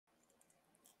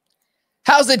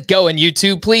How's it going,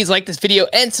 YouTube? Please like this video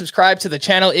and subscribe to the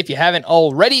channel if you haven't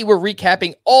already. We're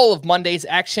recapping all of Monday's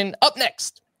action. Up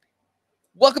next,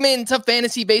 welcome into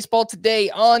Fantasy Baseball today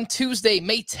on Tuesday,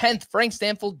 May 10th. Frank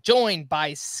Stampfl joined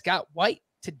by Scott White.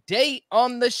 Today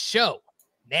on the show,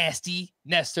 nasty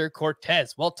Nestor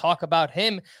Cortes. We'll talk about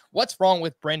him, what's wrong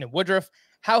with Brandon Woodruff,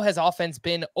 how has offense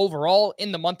been overall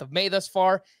in the month of May thus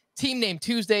far, Team Name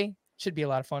Tuesday, should be a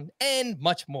lot of fun, and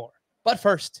much more. But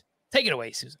first, take it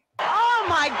away, Susan. Oh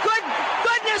my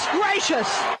goodness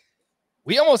gracious.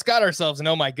 We almost got ourselves an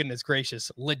oh my goodness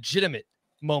gracious legitimate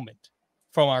moment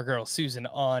from our girl Susan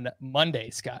on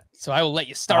Monday, Scott. So I will let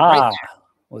you start right there.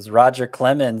 Was Roger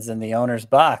Clemens in the owner's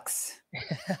box?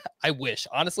 I wish.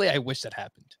 Honestly, I wish that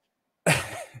happened. I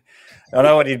don't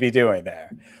know what he'd be doing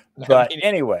there. But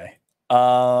anyway,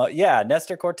 yeah,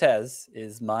 Nestor Cortes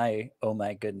is my oh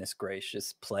my goodness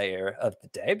gracious player of the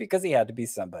day because he had to be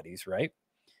somebody's, right?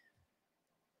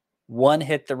 One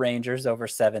hit the Rangers over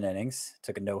 7 innings,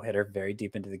 took a no-hitter very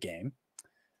deep into the game.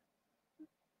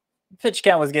 Pitch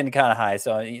count was getting kind of high,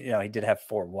 so he did have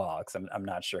 4 walks. I'm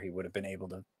not sure he would have been able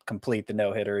to complete the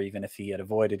no-hitter even if he had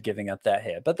avoided giving up that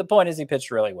hit. But the point is he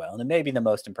pitched really well, and it may be the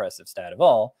most impressive stat of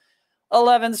all.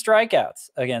 11 strikeouts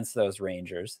against those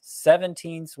Rangers,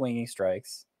 17 swinging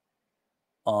strikes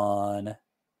on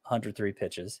 103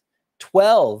 pitches.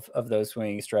 12 of those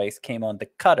swinging strikes came on the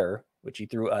cutter, which he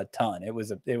threw a ton. It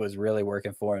was really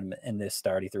working for him in this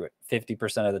start. He threw it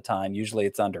 50% of the time. Usually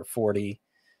it's under 40.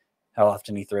 How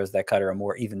often he throws that cutter, a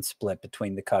more even split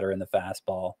between the cutter and the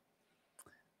fastball.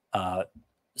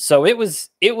 So it was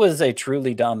a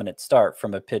truly dominant start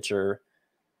from a pitcher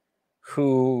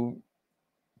who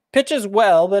pitches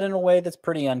well, but in a way that's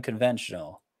pretty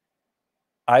unconventional.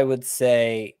 I would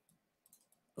say,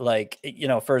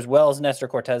 for as well as Nestor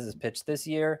Cortes has pitched this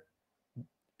year,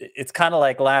 it's kind of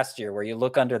like last year where you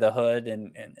look under the hood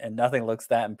and nothing looks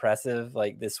that impressive.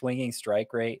 Like the swinging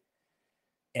strike rate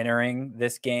entering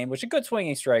this game, which a good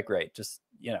swinging strike rate, just,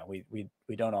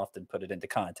 we don't often put it into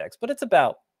context, but it's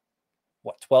about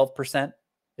what, 12%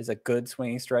 is a good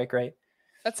swinging strike rate.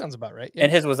 That sounds about right. Yeah.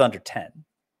 And his was under 10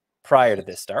 prior to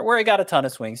this start, where he got a ton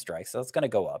of swing strikes. So it's going to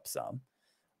go up some,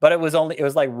 but it was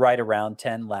like right around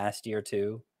 10 last year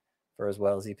too, for as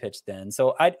well as he pitched then.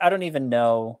 So I don't even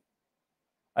know.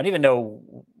 I don't even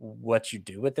know what you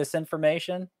do with this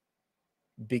information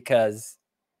because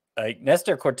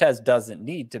Nestor Cortes doesn't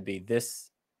need to be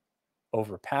this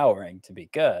overpowering to be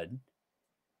good.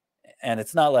 And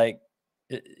it's not like,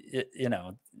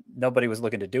 nobody was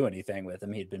looking to do anything with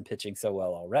him. He'd been pitching so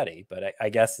well already, but I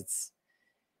guess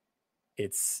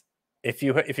it's if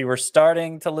you were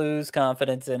starting to lose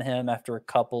confidence in him after a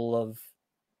couple of,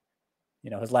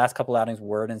 his last couple outings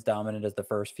weren't as dominant as the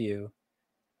first few.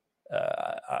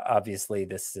 Obviously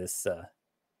this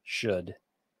should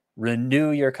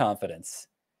renew your confidence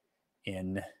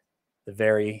in the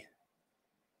very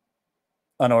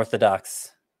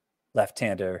unorthodox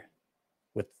left-hander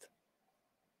with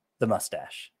the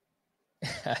mustache.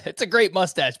 It's a great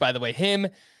mustache, by the way. Him,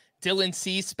 Dylan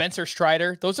C, Spencer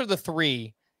Strider. Those are the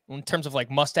 3 in terms of like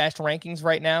mustache rankings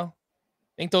right now.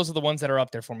 I think those are the ones that are up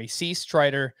there for me. C,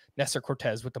 Strider, Nestor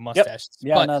Cortes with the mustache.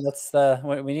 Yep. Yeah, no, that's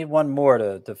we need one more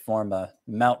to form a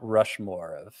Mount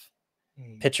Rushmore of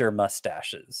pitcher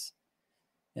mustaches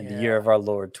in the year of our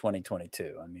Lord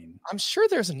 2022. I mean, I'm sure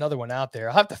there's another one out there.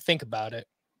 I'll have to think about it.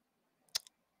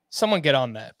 Someone get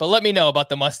on that, but let me know about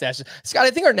the mustaches. Scott,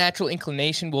 I think our natural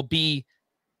inclination will be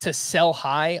to sell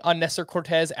high on Nestor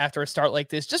Cortes after a start like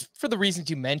this, just for the reasons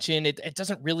you mentioned. It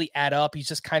doesn't really add up. He's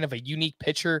just kind of a unique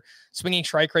pitcher. Swinging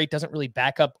strike rate doesn't really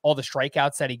back up all the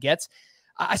strikeouts that he gets.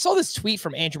 I saw this tweet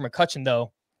from Andrew McCutcheon,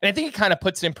 though, and I think it kind of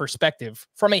puts it in perspective,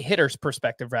 from a hitter's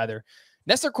perspective, rather.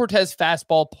 Nestor Cortes'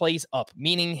 fastball plays up,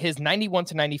 meaning his 91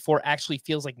 to 94 actually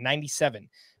feels like 97.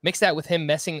 Mix that with him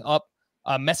messing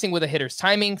with a hitter's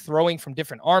timing, throwing from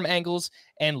different arm angles,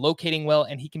 and locating well,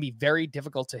 and he can be very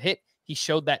difficult to hit. He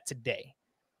showed that today.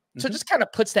 So it just kind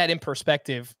of puts that in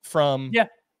perspective from, a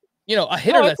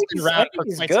hitter that's been around for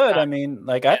he's quite good. some time. I mean,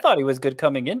 I thought he was good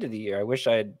coming into the year. I wish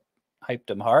I had hyped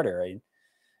him harder.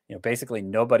 Basically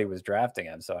nobody was drafting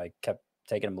him, so I kept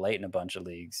taking him late in a bunch of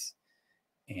leagues.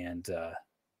 And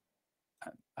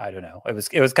I don't know.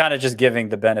 It was kind of just giving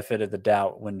the benefit of the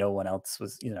doubt when no one else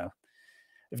was,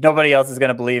 if nobody else is going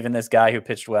to believe in this guy who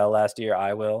pitched well last year,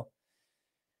 I will.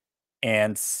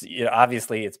 And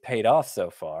obviously it's paid off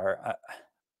so far.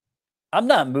 I'm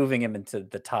not moving him into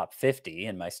the top 50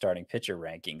 in my starting pitcher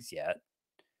rankings yet.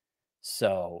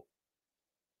 So,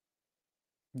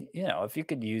 if you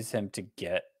could use him to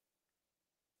get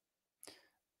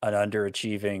an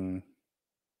underachieving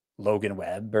Logan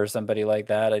Webb or somebody like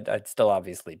that, I'd still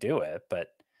obviously do it. But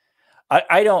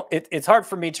I don't. It's hard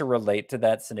for me to relate to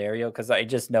that scenario because I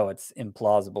just know it's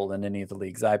implausible in any of the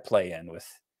leagues I play in with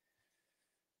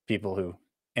people who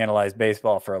analyze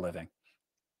baseball for a living.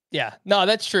 Yeah, no,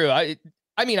 that's true. I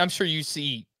mean, I'm sure you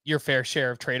see your fair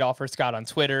share of trade offers, Scott, on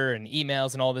Twitter and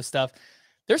emails and all this stuff.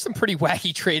 There's some pretty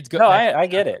wacky trades going. No, I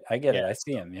get it. I get it. I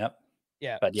see him. Yep.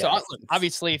 Yeah. But So yeah,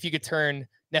 obviously, if you could turn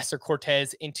Nestor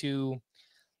Cortes into,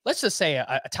 let's just say,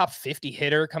 a top 50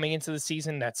 hitter coming into the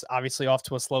season, that's obviously off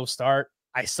to a slow start.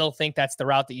 I still think that's the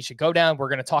route that you should go down. We're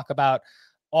going to talk about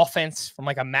offense from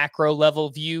like a macro level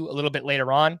view a little bit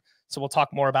later on. So we'll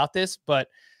talk more about this, but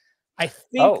I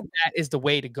think that is the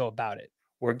way to go about it.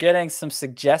 We're getting some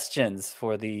suggestions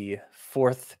for the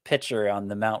fourth pitcher on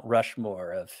the Mount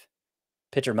Rushmore of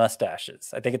pitcher mustaches.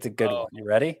 I think it's a good one. You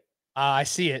ready? I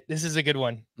see it. This is a good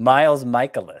one. Miles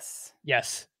Michaelis.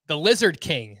 Yes. The Lizard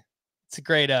King. It's a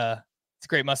great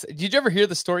mustache. Did you ever hear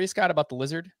the story, Scott, about the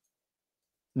lizard?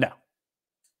 No.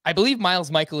 I believe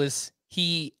Miles Michaelis,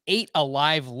 he ate a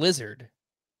live lizard.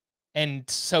 And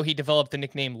so he developed the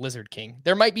nickname Lizard King.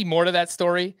 There might be more to that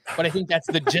story, but I think that's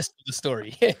the gist of the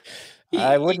story.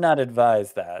 I would not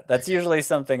advise that. That's usually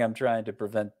something I'm trying to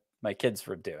prevent my kids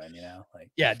from doing, like.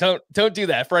 Yeah, don't do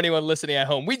that for anyone listening at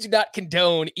home. We do not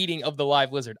condone eating of the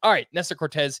live lizard. All right, Nestor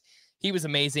Cortes, he was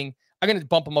amazing. I'm going to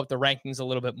bump him up the rankings a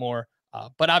little bit more.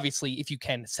 But obviously, if you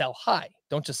can sell high,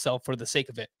 don't just sell for the sake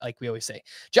of it, like we always say.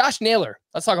 Josh Naylor,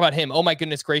 let's talk about him. Oh my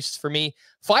goodness gracious for me.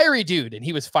 Fiery dude, and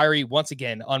he was fiery once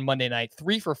again on Monday night.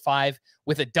 3 for 5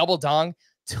 with a double dong.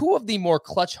 2 of the more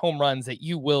clutch home runs that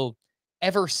you will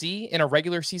ever see in a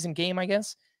regular season game, I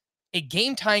guess. A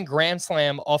game-tying grand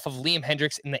slam off of Liam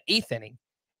Hendricks in the 8th inning,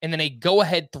 and then a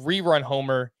go-ahead 3-run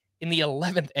homer in the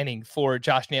 11th inning for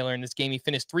Josh Naylor in this game. He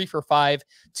finished 3 for 5,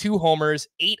 2 homers,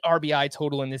 8 RBI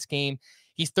total in this game.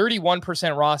 He's 31%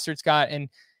 rostered, Scott, and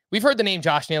we've heard the name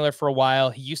Josh Naylor for a while.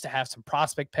 He used to have some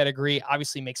prospect pedigree,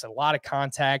 obviously makes a lot of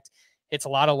contact, hits a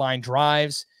lot of line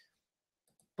drives,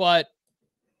 but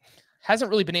hasn't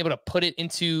really been able to put it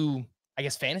into, I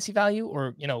guess, fantasy value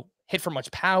or, hit for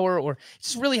much power, or it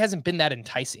just really hasn't been that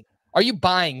enticing. Are you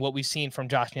buying what we've seen from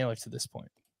Josh Naylor to this point?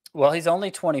 Well, he's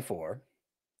only 24.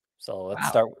 So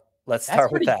let's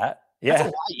start with that. Yeah. That's a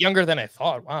lot younger than I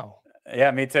thought. Wow.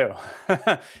 Yeah, me too.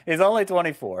 He's only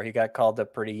 24. He got called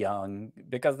up pretty young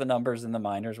because the numbers in the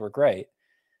minors were great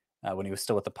when he was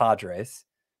still with the Padres.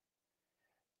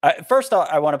 First,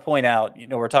 I want to point out,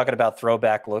 we're talking about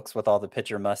throwback looks with all the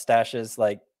pitcher mustaches.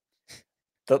 Like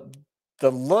the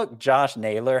look Josh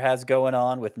Naylor has going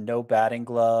on with no batting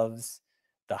gloves,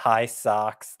 the high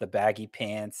socks, the baggy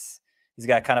pants. He's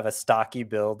got kind of a stocky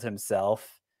build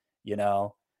himself.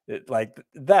 Like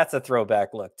that's a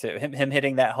throwback look too. Him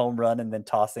hitting that home run and then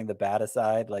tossing the bat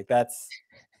aside. That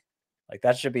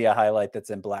should be a highlight that's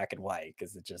in black and white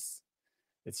because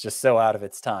it's just so out of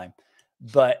its time.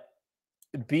 But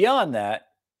beyond that,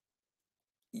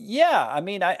 yeah, I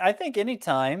mean, I think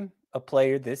anytime a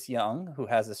player this young who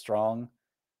has a strong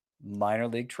minor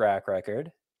league track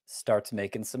record starts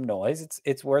making some noise,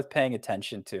 it's worth paying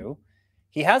attention to.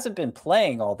 He hasn't been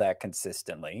playing all that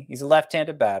consistently. He's a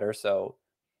left-handed batter, so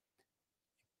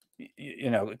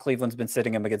Cleveland's been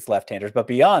sitting him against left-handers, but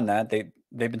beyond that, they've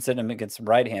been sitting him against some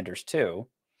right-handers too.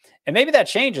 And maybe that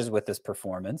changes with this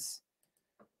performance,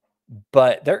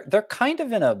 but they're kind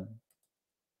of in a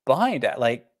bind.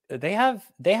 Like they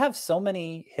have so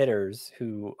many hitters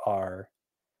who are.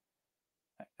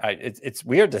 It's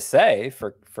weird to say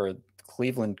for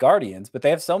Cleveland Guardians, but they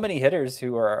have so many hitters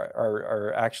who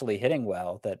are actually hitting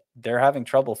well that they're having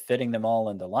trouble fitting them all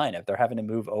in the lineup. They're having to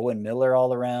move Owen Miller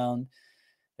all around.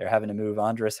 They're having to move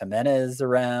Andres Jimenez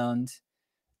around.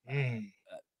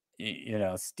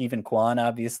 Stephen Kwan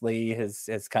obviously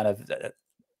has kind of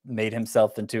made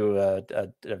himself into a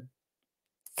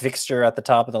fixture at the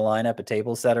top of the lineup, a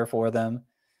table setter for them.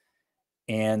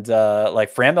 And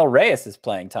like Framil Reyes'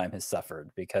 playing time has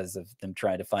suffered because of them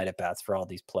trying to find at-bats for all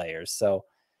these players. So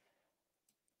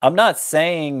I'm not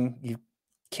saying you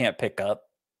can't pick up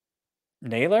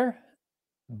Naylor,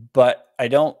 but I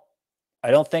don't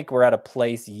think we're at a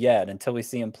place yet until we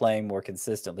see him playing more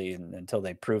consistently and until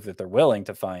they prove that they're willing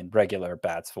to find regular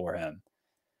bats for him.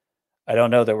 I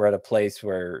don't know that we're at a place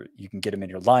where you can get him in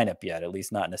your lineup yet, at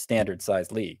least not in a standard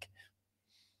size league.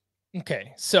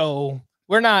 Okay. So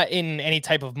we're not in any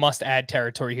type of must-add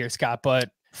territory here, Scott,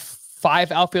 but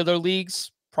 5 outfielder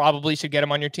leagues probably should get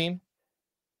him on your team.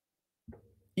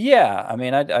 Yeah, I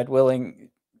mean, I'd willing.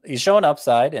 He's showing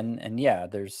upside, and yeah,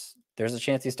 there's there's a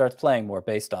chance he starts playing more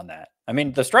based on that. I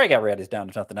mean, the strikeout rate is down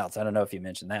to nothing else. I don't know if you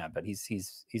mentioned that, but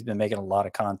he's been making a lot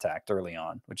of contact early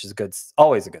on, which is good,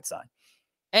 always a good sign.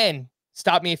 And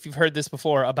stop me if you've heard this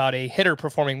before about a hitter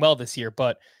performing well this year,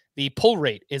 but the pull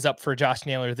rate is up for Josh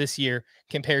Naylor this year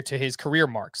compared to his career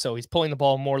mark. So he's pulling the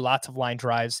ball more, lots of line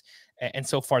drives, and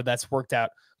so far that's worked out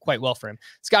quite well for him.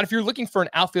 Scott, if you're looking for an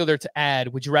outfielder to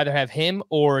add, would you rather have him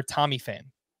or Tommy Pham?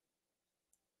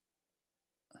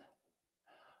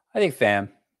 I think Pham.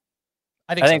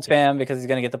 I think so Pham, because he's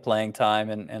going to get the playing time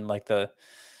and like the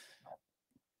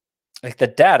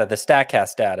data, the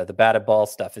StatCast data, the batted ball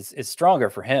stuff is stronger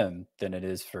for him than it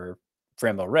is for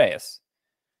Frambo Reyes.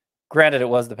 Granted, it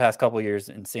was the past couple of years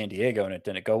in San Diego and it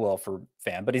didn't go well for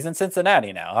Pham, but he's in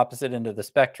Cincinnati now, opposite end of the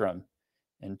spectrum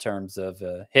in terms of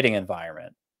hitting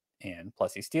environment. And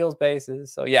plus he steals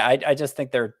bases. So yeah, I just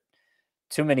think there are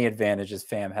too many advantages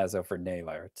Pham has over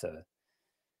Naylor to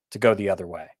go the other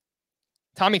way.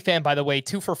 Tommy Pham, by the way,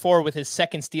 2 for 4 with his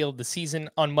second steal of the season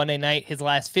on Monday night. His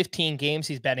last 15 games,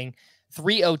 he's batting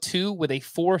 .302 with a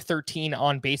 .413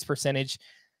 on base percentage.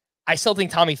 I still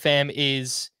think Tommy Pham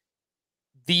is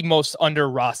the most under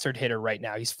rostered hitter right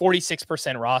now. He's 46%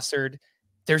 rostered.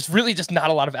 There's really just not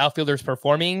a lot of outfielders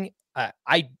performing.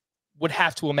 I would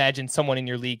have to imagine someone in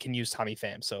your league can use Tommy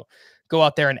Pham. So go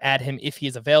out there and add him if he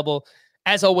is available.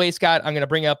 As always, Scott, I'm going to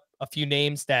bring up a few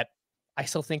names that I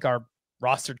still think are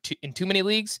rostered in too many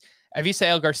leagues.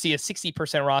 Avisail Garcia, 60%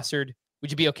 rostered. Would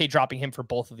you be okay dropping him for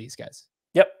both of these guys?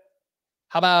 Yep.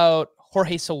 How about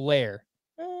Jorge Soler?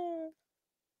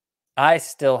 I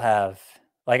still have,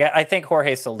 like, I think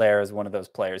Jorge Soler is one of those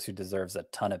players who deserves a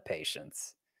ton of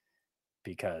patience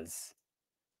because,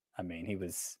 I mean, he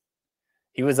was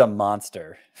a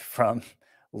monster from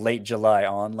late July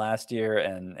on last year,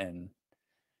 and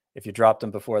if you dropped him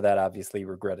before that, obviously you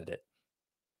regretted it.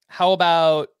 How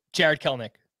about Jared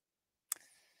Kelenic?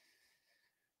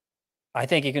 I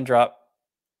think you can drop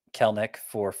Kelenic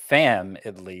for Pham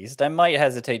at least. I might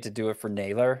hesitate to do it for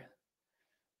Naylor,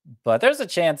 but there's a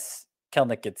chance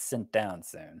Kelenic gets sent down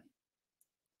soon.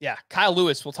 Yeah, Kyle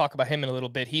Lewis, we'll talk about him in a little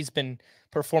bit. He's been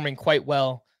performing quite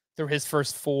well through his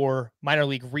first 4 minor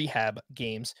league rehab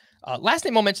games. Last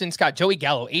name I'll mention, Scott, Joey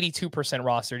Gallo, 82%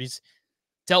 rostered. He's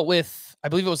dealt with, I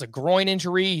believe it was a groin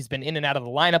injury. He's been in and out of the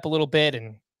lineup a little bit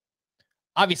and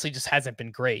obviously just hasn't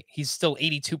been great. He's still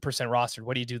 82% rostered.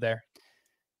 What do you do there?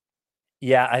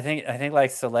 Yeah, I think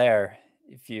like Soler,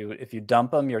 if you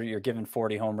dump him, you're giving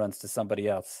 40 home runs to somebody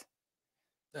else.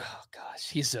 Oh gosh,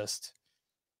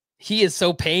 he is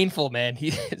so painful, man. He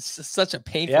is such a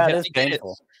painful. Yeah, it is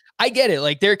painful. I get it.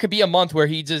 Like there could be a month where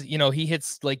he just, he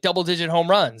hits like double-digit home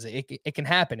runs. It can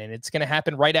happen, and it's going to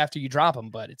happen right after you drop him.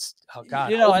 But it's, oh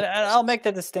god. And I'll make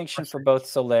the distinction for both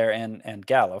Soler and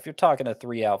Gallo. If you're talking a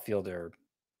 3 outfielder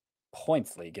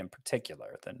points league in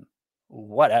particular, then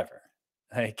whatever.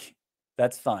 Like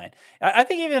that's fine. I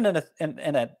think even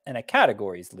in a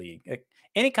categories league, like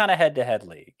any kind of head-to-head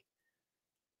league,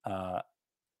 that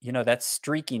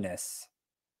streakiness,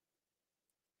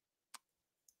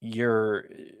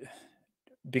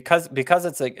 because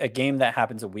it's a game that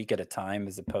happens a week at a time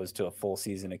as opposed to a full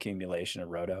season accumulation of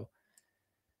roto,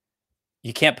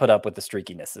 you can't put up with the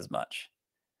streakiness as much.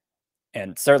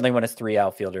 And certainly when it's 3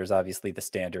 outfielders, obviously the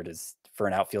standard is for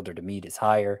an outfielder to meet is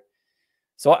higher.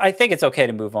 So I think it's okay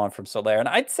to move on from Soler. And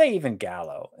I'd say even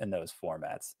Gallo in those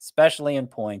formats, especially in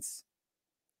points,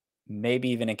 maybe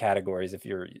even in categories if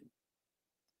you're,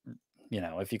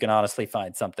 if you can honestly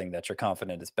find something that you're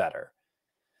confident is better.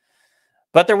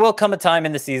 But there will come a time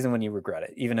in the season when you regret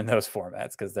it, even in those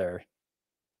formats, because they're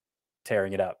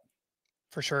tearing it up.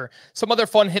 For sure. Some other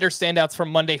fun hitter standouts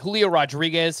from Monday. Julio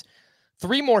Rodriguez,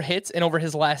 3 more hits, and over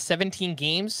his last 17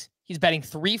 games, he's batting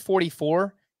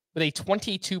 .344 with a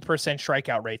 22%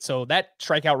 strikeout rate. So that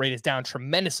strikeout rate is down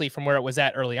tremendously from where it was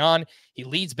at early on. He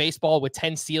leads baseball with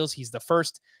 10 steals. He's the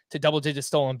first to double-digit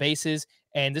stolen bases,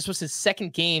 and this was his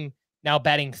second game now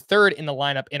batting 3rd in the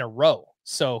lineup in a row.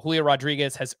 So Julio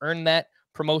Rodriguez has earned that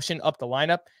promotion up the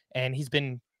lineup, and he's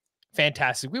been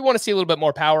fantastic. We want to see a little bit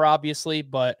more power, obviously,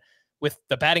 but with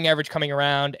the batting average coming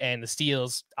around and the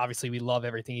steals, obviously we love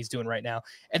everything he's doing right now.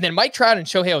 And then Mike Trout and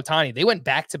Shohei Ohtani, they went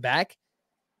back-to-back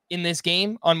in this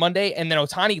game on Monday, and then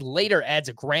Ohtani later adds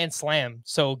a grand slam,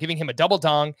 so giving him a double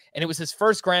dong, and it was his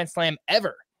first grand slam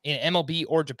ever in MLB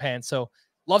or Japan. So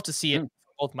love to see it,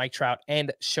 both Mike Trout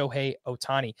and Shohei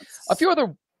Ohtani. A few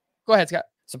other, go ahead, Scott.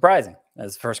 Surprising,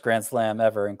 as first grand slam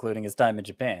ever, including his time in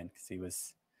Japan, because he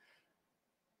was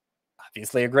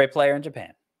obviously a great player in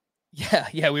Japan.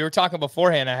 Yeah, we were talking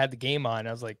beforehand. I had the game on.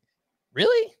 I was like,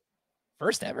 really?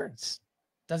 First ever?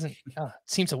 doesn't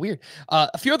seem so weird.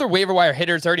 A few other waiver wire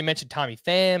hitters. I already mentioned Tommy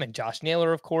Pham and Josh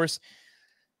Naylor, of course.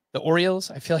 The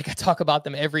Orioles, I feel like I talk about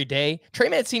them every day. Trey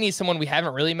Mancini is someone we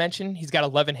haven't really mentioned. He's got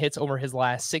 11 hits over his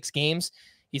last 6 games.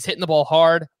 He's hitting the ball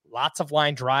hard, lots of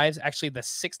line drives, actually the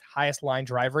 6th highest line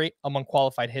drive rate among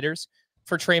qualified hitters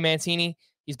for Trey Mancini.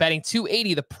 He's batting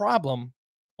 280. The problem,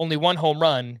 only 1 home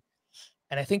run.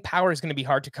 And I think power is going to be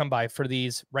hard to come by for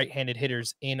these right-handed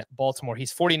hitters in Baltimore.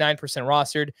 He's 49%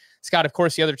 rostered. Scott, of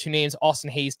course, the other 2 names, Austin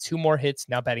Hayes, 2 more hits,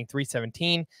 now batting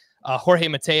 317. Jorge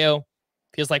Mateo,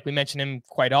 feels like we mention him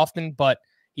quite often, but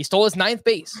he stole his 9th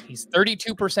base. He's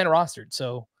 32% rostered.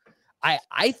 So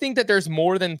I think that there's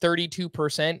more than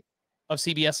 32% of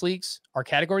CBS leagues are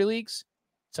category leagues.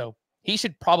 So he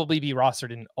should probably be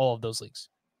rostered in all of those leagues.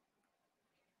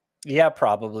 Yeah,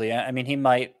 probably. I mean, he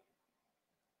might,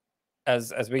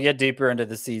 as we get deeper into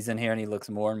the season here and he looks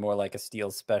more and more like a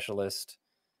steals specialist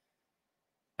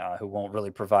who won't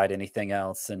really provide anything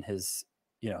else, and his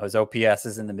OPS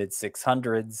is in the mid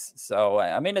 600s. So,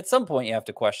 I mean, at some point you have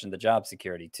to question the job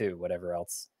security too, whatever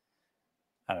else.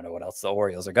 I don't know what else the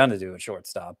Orioles are going to do at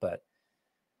shortstop, but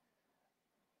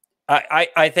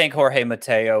I think Jorge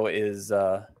Mateo is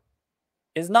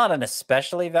not an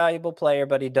especially valuable player,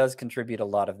 but he does contribute a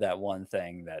lot of that one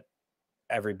thing that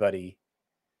everybody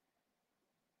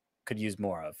could use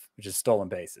more of, which is stolen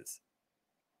bases.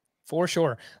 For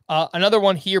sure. Another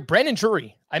one here, Brandon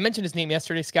Drury. I mentioned his name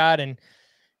yesterday, Scott, and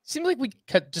seemed like we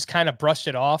just kind of brushed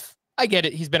it off. I get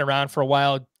it. He's been around for a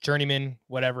while, journeyman,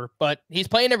 whatever, but he's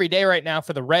playing every day right now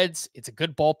for the Reds. It's a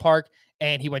good ballpark,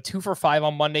 and he went 2 for 5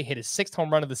 on Monday, hit his 6th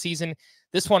home run of the season.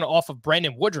 This one off of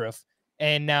Brandon Woodruff,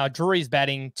 and now Drury's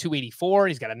batting 284.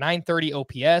 He's got a 930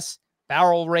 OPS,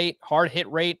 barrel rate, hard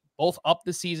hit rate, both up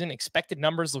this season. Expected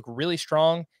numbers look really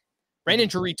strong. Brandon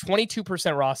Drury, 22%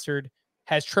 rostered,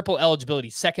 has triple eligibility,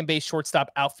 second base, shortstop,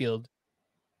 outfield.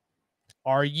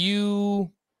 Are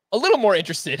you a little more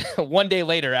interested one day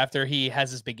later after he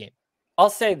has this big game? I'll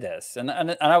say this, and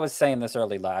I was saying this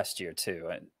early last year too.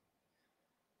 And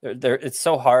it's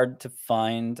so hard to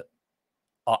find.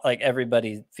 Like,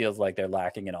 everybody feels like they're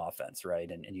lacking in offense, right?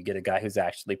 And you get a guy who's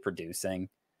actually producing.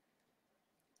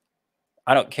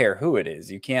 I don't care who it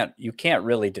is. You can't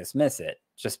really dismiss it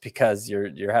just because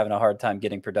you're having a hard time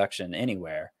getting production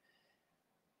anywhere.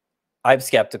 I'm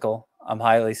skeptical. I'm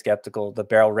highly skeptical. The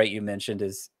barrel rate you mentioned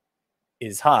is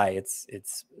high.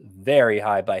 It's very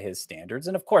high by his standards.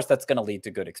 And of course, that's going to lead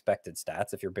to good expected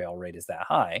stats if your barrel rate is that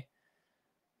high.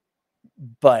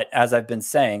 But as I've been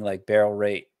saying, like, barrel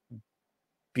rate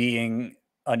being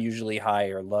unusually high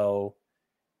or low,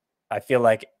 I feel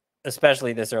like,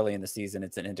 especially this early in the season,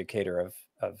 it's an indicator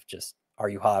of just, are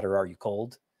you hot or are you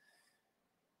cold?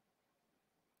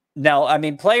 Now, I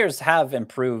mean, players have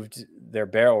improved their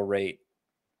barrel rate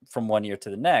from one year to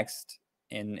the next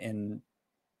in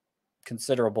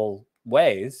considerable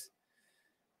ways,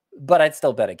 but I'd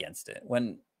still bet against it.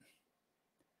 When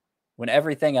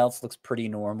everything else looks pretty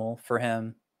normal for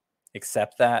him,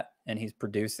 except that, and he's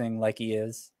producing like he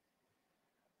is,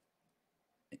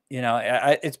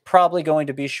 it's probably going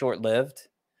to be short-lived,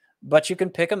 but you can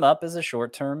pick him up as a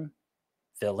short-term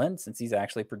fill-in since he's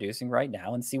actually producing right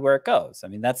now and see where it goes. I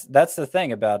mean, that's the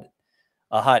thing about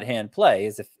a hot hand play,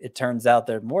 is if it turns out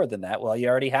they're more than that, well, you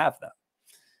already have them.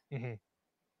 Mm-hmm.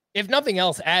 If nothing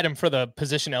else, add him for the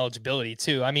position eligibility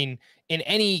too. I mean, in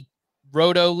any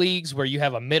roto leagues where you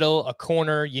have a middle, a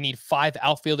corner, you need 5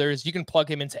 outfielders, you can plug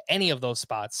him into any of those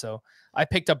spots. So I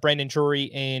picked up Brandon Drury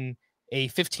in a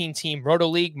 15-team roto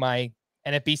league, my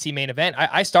NFBC main event.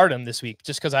 I started him this week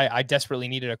just because I desperately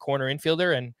needed a corner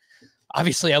infielder, and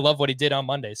obviously I love what he did on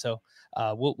Monday. So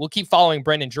we'll keep following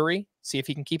Brandon Drury, see if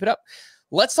he can keep it up.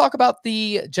 Let's talk about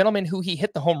the gentleman who he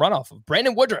hit the home run off of,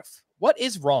 Brandon Woodruff. What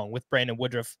is wrong with Brandon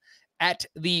Woodruff at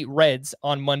the Reds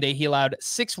on Monday? He allowed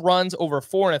 6 runs over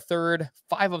 4 1/3.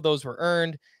 5 of those were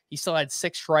earned. He still had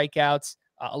 6 strikeouts,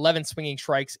 11 swinging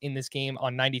strikes in this game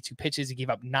on 92 pitches. He gave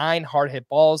up 9 hard hit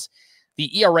balls.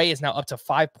 The ERA is now up to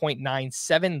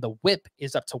 5.97. The WHIP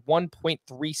is up to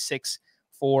 1.36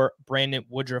 for Brandon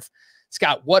Woodruff.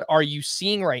 Scott, what are you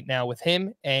seeing right now with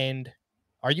him, and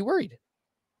are you worried?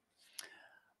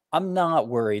 I'm not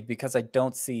worried because I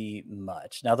don't see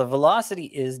much. Now, the velocity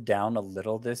is down a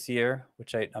little this year,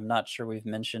 which I'm not sure we've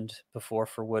mentioned before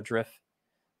for Woodruff.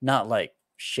 Not like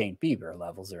Shane Bieber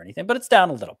levels or anything, but it's down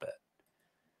a little bit.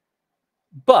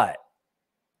 But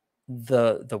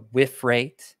the whiff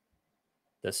rate,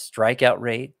 the strikeout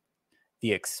rate,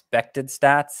 the expected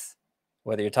stats,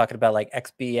 whether you're talking about like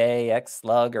XBA,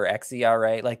 XSlug, or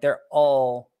XERA, like, they're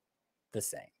all the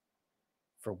same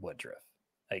for Woodruff.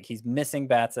 Like, he's missing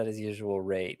bats at his usual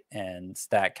rate, and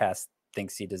StatCast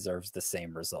thinks he deserves the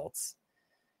same results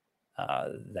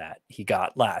that he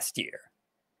got last year.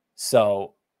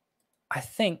 So I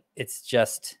think it's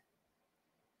just,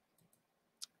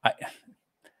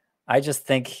 I just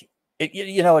think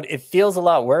it feels a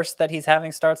lot worse that he's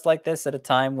having starts like this at a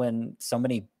time when so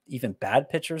many even bad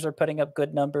pitchers are putting up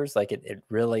good numbers. Like it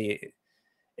really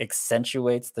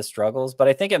accentuates the struggles. But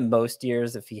I think in most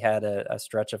years, if he had a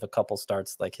stretch of a couple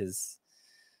starts like his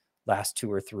last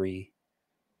 2 or 3,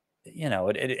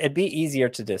 it'd be easier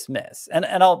to dismiss. And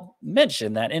I'll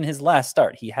mention that in his last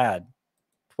start, he had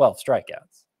 12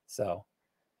 strikeouts. So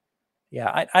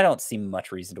yeah, I don't see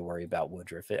much reason to worry about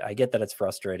Woodruff. I get that it's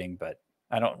frustrating, but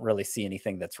I don't really see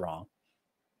anything that's wrong.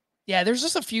 Yeah, there's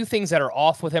just a few things that are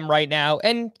off with him right now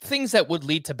and things that would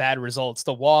lead to bad results.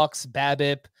 The walks,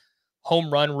 BABIP,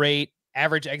 home run rate,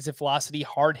 average exit velocity,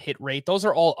 hard hit rate. Those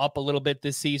are all up a little bit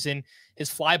this season. His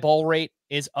fly ball rate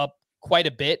is up quite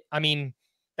a bit. I mean,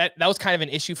 that was kind of an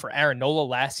issue for Aaron Nola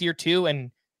last year too.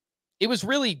 And it was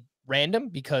really random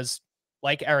because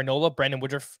like Aaron Nola, Brandon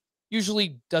Woodruff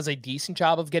usually does a decent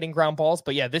job of getting ground balls.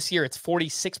 But yeah, this year it's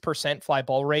 46% fly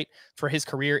ball rate. For his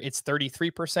career, it's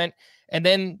 33%. And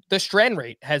then the strand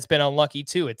rate has been unlucky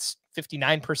too. It's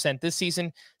 59% this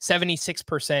season,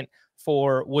 76%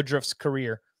 for Woodruff's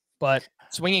career. But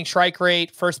swinging strike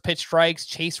rate, first pitch strikes,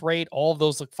 chase rate, all of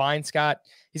those look fine, Scott.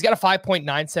 He's got a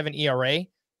 5.97 ERA.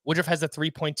 Woodruff has a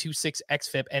 3.26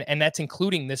 xFIP, and that's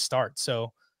including this start.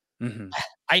 So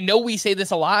I know we say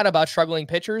this a lot about struggling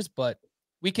pitchers, but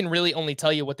we can really only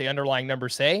tell you what the underlying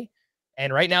numbers say.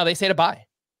 And right now they say to buy.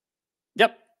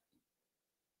 Yep.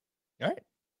 All right.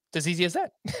 It's as easy as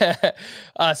that.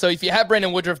 So if you have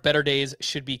Brandon Woodruff, better days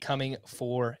should be coming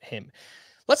for him.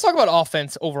 Let's talk about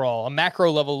offense overall. A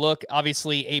macro level look.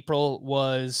 Obviously, April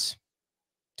was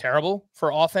terrible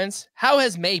for offense. How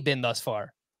has May been thus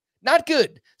far? Not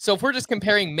good. So if we're just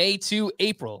comparing May to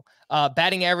April,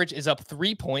 batting average is up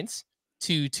 3 points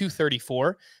to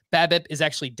 234. BABIP is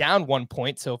actually down 1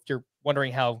 point. So if you're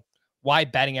wondering why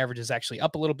batting average is actually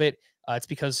up a little bit, it's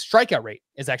because strikeout rate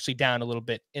is actually down a little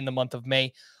bit in the month of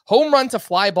May. Home run to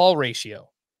fly ball ratio,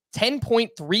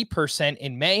 10.3%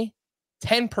 in May,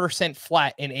 10%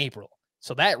 flat in April.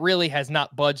 So that really has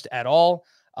not budged at all.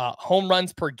 Home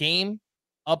runs per game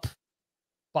up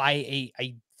by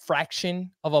a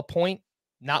fraction of a point.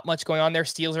 Not much going on there.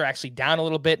 Steals are actually down a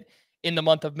little bit in the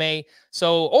month of May.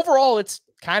 So overall, it's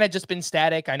kind of just been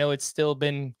static. I know it's still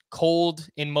been cold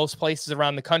in most places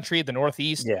around the country. The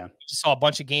Northeast, just saw a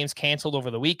bunch of games canceled over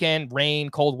the weekend,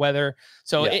 rain, cold weather.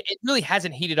 So it really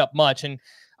hasn't heated up much. And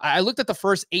I looked at the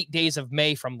first 8 days of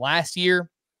May from last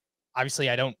year. Obviously,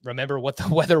 I don't remember what the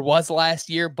weather was last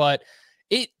year, but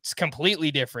it's completely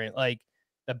different. Like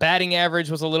the batting average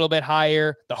was a little bit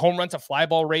higher. The home run to fly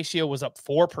ball ratio was up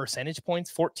 4 percentage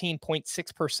points,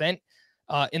 14.6%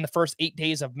 in the first 8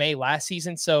 days of May last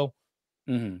season. So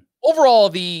overall,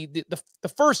 the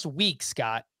first week,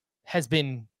 Scott, has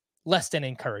been less than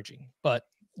encouraging, but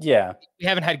yeah, we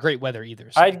haven't had great weather either.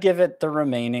 So. I'd give it the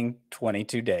remaining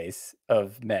 22 days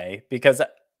of May because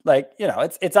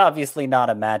it's obviously not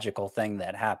a magical thing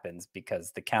that happens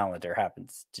because the calendar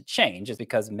happens to change. It's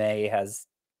because May has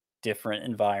different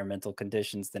environmental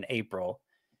conditions than April.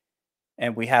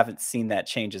 And we haven't seen that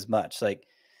change as much. Like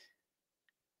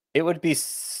it would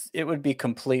be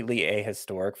completely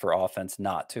ahistoric for offense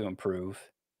not to improve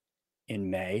in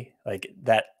May. Like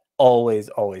that always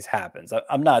happens.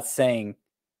 I'm not saying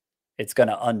it's going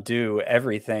to undo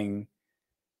everything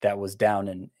that was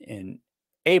down in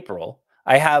April.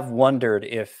 I have wondered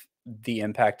if the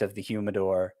impact of the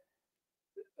humidor,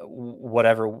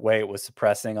 whatever way it was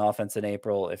suppressing offense in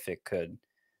April, if it could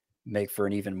make for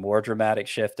an even more dramatic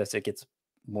shift as it gets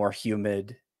more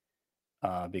humid.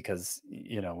 Because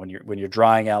when you're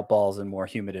drying out balls in more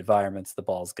humid environments, the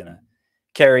ball's going to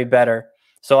carry better.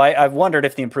 So I've wondered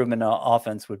if the improvement in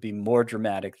offense would be more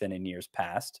dramatic than in years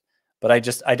past. But I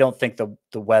don't think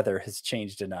the weather has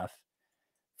changed enough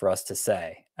for us to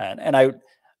say. And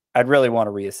I'd really want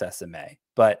to reassess in May.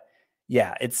 But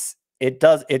yeah, it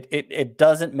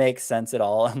doesn't make sense at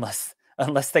all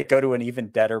unless they go to an even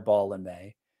deader ball in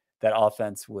May, that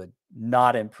offense would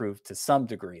not improve to some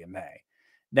degree in May.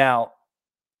 Now,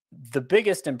 the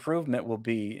biggest improvement will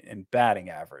be in batting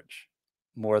average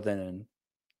more than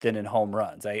in home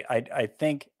runs. I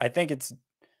think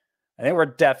we're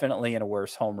definitely in a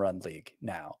worse home run league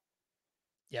now.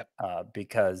 Yep.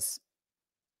 Because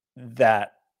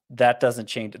that doesn't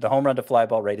change the home run to fly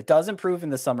ball rate. It does improve in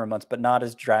the summer months, but not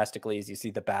as drastically as you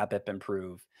see the BABIP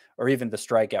improve, or even the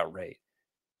strikeout rate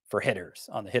for hitters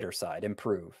on the hitter side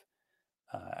improve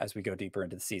as we go deeper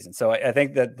into the season. So I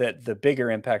think that the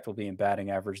bigger impact will be in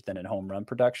batting average than in home run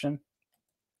production.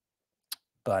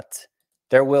 but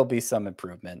there will be some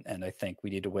improvement. And I think we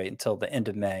need to wait until the end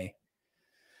of May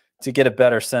to get a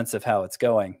better sense of how it's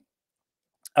going.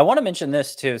 I want to mention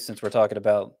this too, since we're talking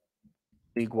about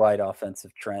league-wide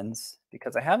offensive trends,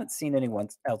 because I haven't seen anyone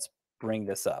else bring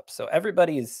this up. So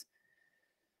everybody's,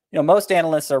 most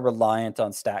analysts are reliant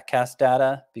on StatCast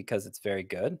data because it's very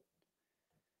good.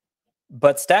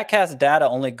 But StatCast data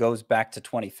only goes back to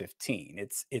 2015.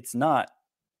 It's not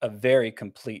a very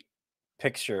complete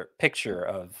picture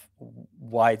of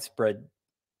widespread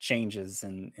changes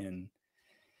in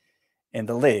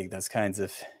the league. Those kinds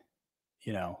of,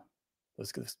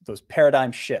 those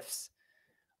paradigm shifts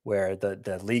where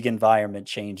the league environment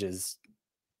changes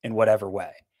in whatever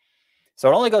way. So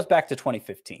it only goes back to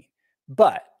 2015.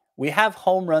 But we have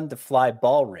home run to fly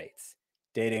ball rates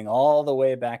dating all the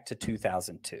way back to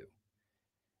 2002.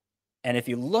 And if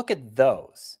you look at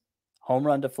those home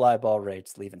run to fly ball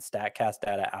rates, leaving StatCast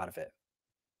data out of it,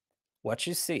 what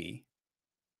you see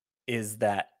is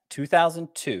that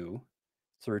 2002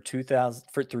 through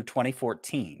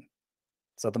 2014.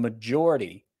 So the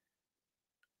majority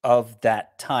of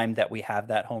that time that we have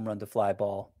that home run to fly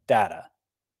ball data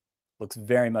looks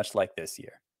very much like this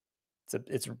year.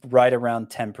 It's right around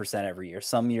 10% every year.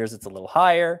 Some years it's a little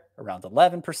higher, around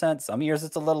 11%. Some years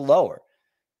it's a little lower.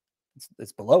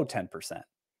 It's below 10%.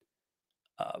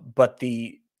 But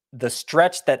the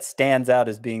stretch that stands out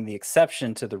as being the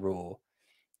exception to the rule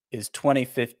is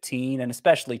 2015 and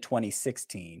especially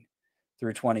 2016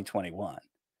 through 2021.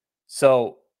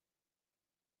 So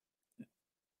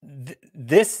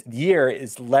this year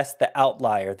is less the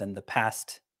outlier than the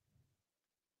past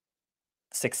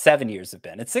 6-7 years have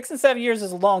been. And 6 and 7 years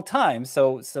is a long time.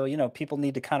 So people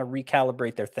need to kind of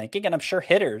recalibrate their thinking. And I'm sure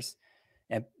hitters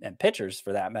and pitchers,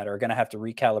 for that matter, are going to have to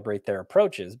recalibrate their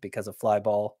approaches because a fly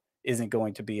ball isn't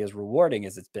going to be as rewarding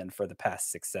as it's been for the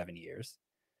past 6-7 years.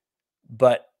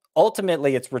 But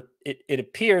ultimately, it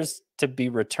appears to be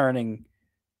returning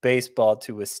baseball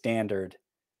to a standard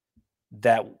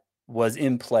that was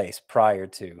in place prior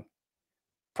to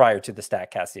the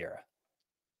StatCast era.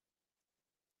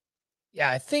 Yeah,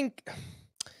 I think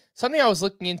something I was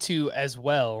looking into as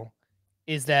well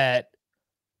is that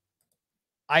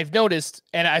I've noticed,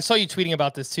 and I saw you tweeting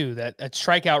about this too, that a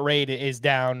strikeout rate is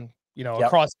down,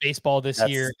 across baseball this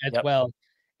year as well.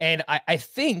 And I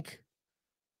think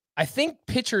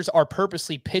pitchers are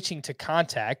purposely pitching to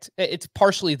contact. It's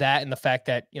partially that and the fact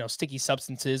that, sticky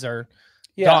substances are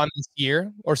gone this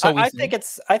year or so. I think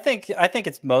it's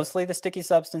mostly the sticky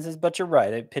substances, but you're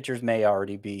right. Pitchers may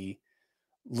already be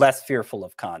less fearful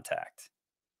of contact.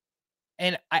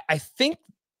 And I think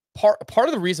part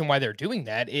of the reason why they're doing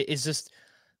that is just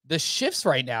the shifts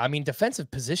right now. I mean, defensive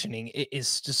positioning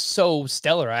is just so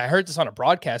stellar. I heard this on a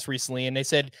broadcast recently, and they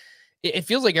said it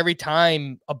feels like every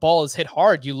time a ball is hit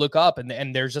hard, you look up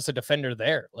and there's just a defender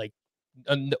there, like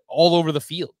all over the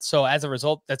field. So as a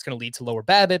result, that's going to lead to lower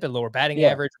BABIP and lower batting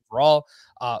average overall.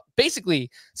 Basically,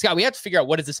 Scott, we have to figure out,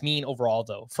 what does this mean overall,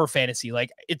 though, for fantasy?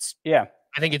 Like,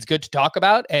 I think it's good to talk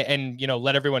about and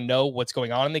let everyone know what's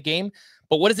going on in the game.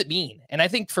 But what does it mean? And I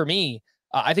think for me,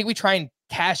 I think we try and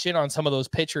cash in on some of those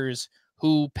pitchers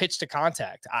who pitch to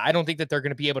contact. I don't think that they're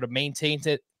going to be able to maintain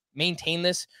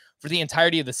this for the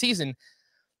entirety of the season.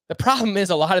 The problem is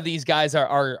a lot of these guys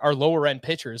are lower end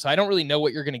pitchers. So I don't really know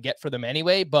what you're going to get for them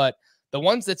anyway, but the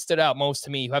ones that stood out most to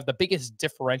me, who have the biggest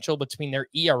differential between their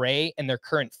ERA and their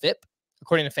current FIP,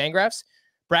 according to Fangraphs,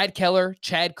 Brad Keller,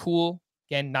 Chad Kuhl.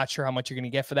 Again, not sure how much you're going to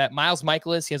get for that. Miles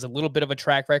Michaelis, he has a little bit of a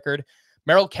track record.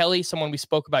 Merrill Kelly, someone we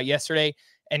spoke about yesterday.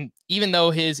 And even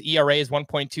though his ERA is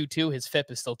 1.22, his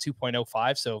FIP is still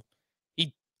 2.05. So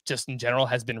he just in general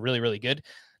has been really, really good.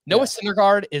 Noah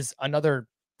Syndergaard is another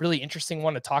really interesting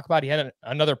one to talk about. He had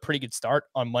another pretty good start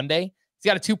on Monday.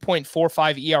 He's got a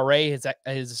 2.45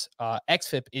 ERA. His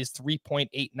xFIP is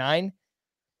 3.89.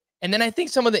 And then I think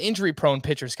some of the injury-prone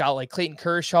pitchers, Scott, like Clayton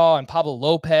Kershaw and Pablo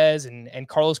Lopez and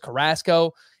Carlos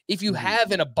Carrasco, if you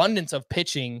have an abundance of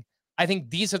pitching, I think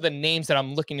these are the names that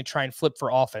I'm looking to try and flip for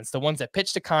offense, the ones that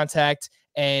pitch to contact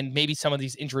and maybe some of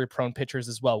these injury-prone pitchers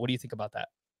as well. What do you think about that?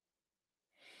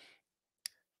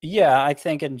 Yeah, I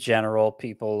think in general,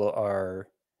 people are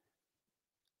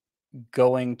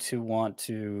going to want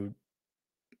to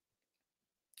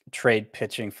trade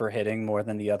pitching for hitting more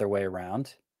than the other way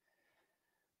around.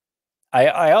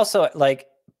 I also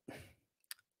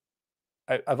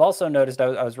I've also noticed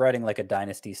I was writing like a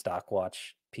dynasty stock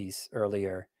watch piece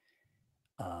earlier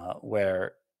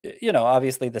where,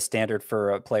 obviously the standard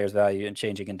for a player's value and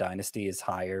changing in dynasty is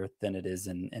higher than it is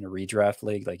in a redraft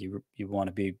league. Like you want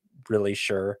to be really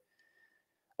sure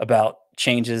about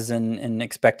changes in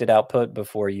expected output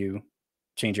before you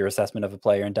change your assessment of a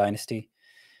player in dynasty.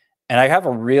 And I have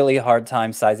a really hard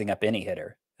time sizing up any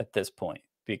hitter at this point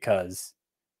because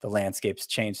the landscape's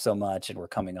changed so much, and we're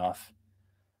coming off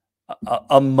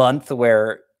a month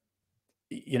where,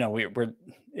 you know,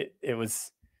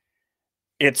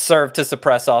 it served to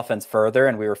suppress offense further,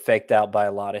 and we were faked out by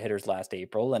a lot of hitters last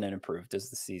April, and it improved as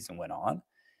the season went on.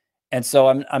 And so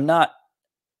I'm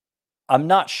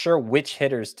not sure which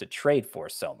hitters to trade for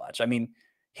so much. I mean,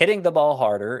 hitting the ball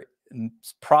harder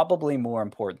is probably more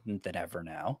important than ever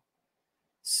now.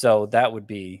 So that would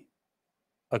be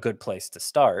a good place to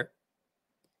start.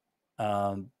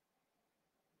 But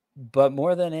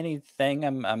more than anything,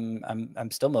 I'm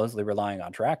still mostly relying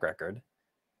on track record.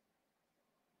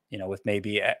 You know, with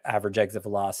maybe average exit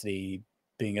velocity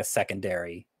being a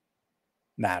secondary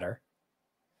matter.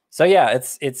 So yeah,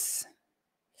 it's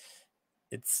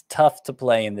tough to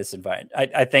play in this environment.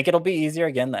 I think it'll be easier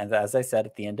again, as I said,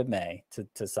 at the end of May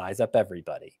to size up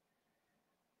everybody.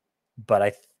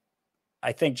 But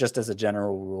I think just as a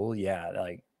general rule, yeah,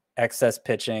 like excess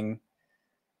pitching,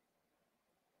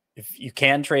 if you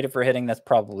can trade it for hitting, that's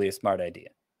probably a smart idea.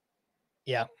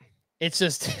 Yeah. It's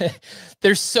just,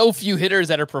 there's so few hitters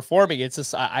that are performing. It's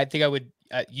just, I think I would,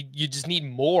 you just need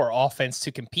more offense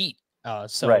to compete.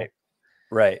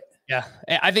 Right. Yeah.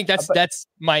 I think that's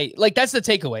my, like, that's the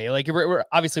takeaway. Like we're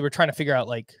obviously we're trying to figure out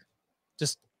like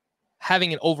just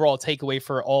having an overall takeaway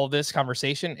for all of this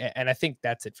conversation. And I think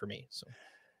that's it for me. So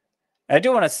I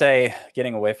do want to say,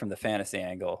 getting away from the fantasy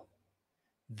angle,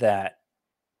 that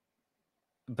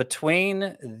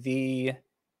between the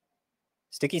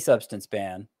sticky substance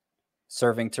ban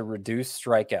serving to reduce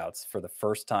strikeouts for the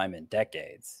first time in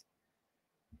decades,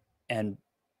 and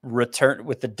return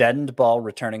with the deadened ball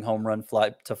returning home run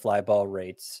fly ball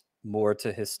rates more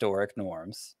to historic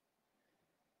norms,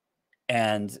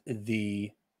 and the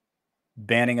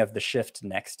banning of the shift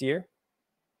next year,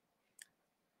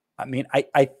 I mean,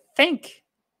 I think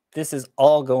this is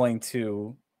all going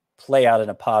to play out in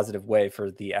a positive way for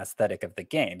the aesthetic of the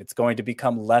game. It's going to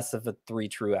become less of a 3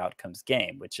 true outcomes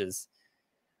game, which is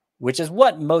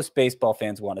what most baseball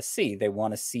fans want to see. They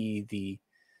want to see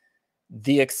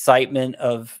the excitement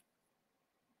of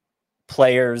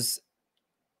players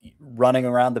running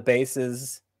around the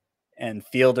bases and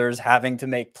fielders having to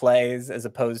make plays, as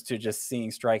opposed to just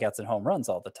seeing strikeouts and home runs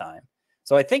all the time.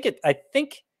 So I think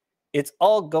it's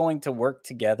all going to work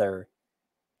together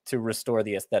to restore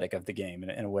the aesthetic of the game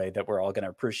in a way that we're all going to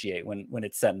appreciate when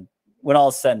all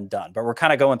is said and done. But we're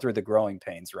kind of going through the growing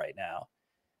pains right now,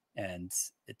 and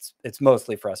it's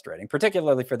mostly frustrating,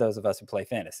 particularly for those of us who play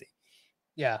fantasy.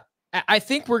 Yeah, I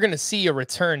think we're going to see a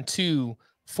return too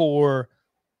for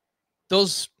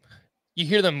those. You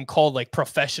hear them called like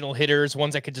professional hitters,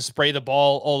 ones that could just spray the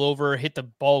ball all over, hit the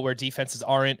ball where defenses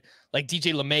aren't, like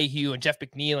DJ LeMahieu and Jeff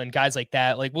McNeil and guys like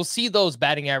that. Like, we'll see those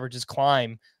batting averages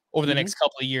climb over the next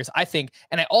couple of years, I think.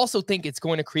 And I also think it's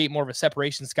going to create more of a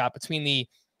separation, Scott, between the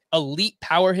elite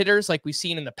power hitters like we've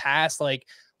seen in the past, like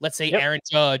let's say Aaron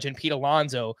Judge and Pete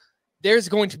Alonso. There's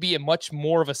going to be a much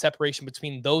more of a separation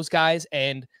between those guys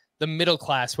and the middle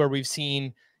class, where we've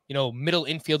seen, you know, middle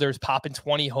infielders popping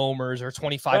 20 homers or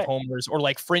 25 homers, or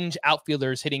like fringe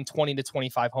outfielders hitting 20 to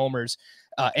 25 homers.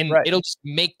 It'll just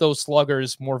make those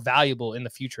sluggers more valuable in the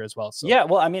future as well. So yeah,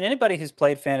 well, I mean, anybody who's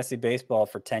played fantasy baseball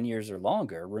for 10 years or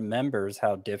longer remembers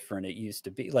how different it used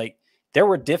to be. Like, there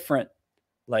were different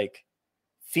like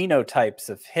phenotypes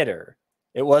of hitter.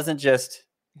 It wasn't just,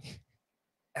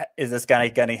 is this guy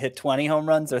going to hit 20 home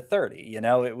runs or 30? You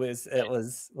know, it was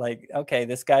like, okay,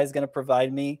 this guy's going to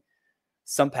provide me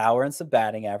some power and some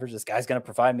batting average. This guy's going to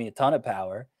provide me a ton of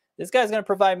power. This guy's going to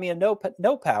provide me a no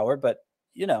power, but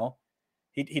you know,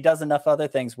 he does enough other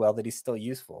things well that he's still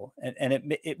useful. And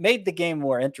it made the game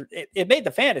more it made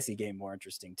the fantasy game more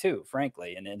interesting too,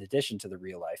 frankly, and in addition to the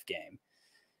real life game.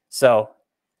 So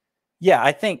yeah,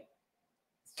 I think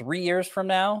 3 years from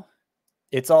now,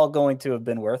 it's all going to have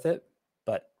been worth it.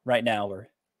 But right now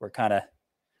we're kind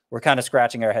of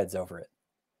scratching our heads over it.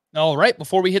 All right.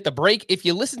 Before we hit the break, if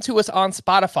you listen to us on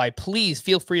Spotify, please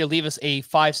feel free to leave us a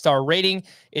 5-star rating.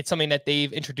 It's something that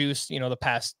they've introduced, you know, the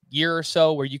past year or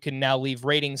so, where you can now leave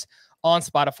ratings on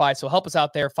Spotify. So help us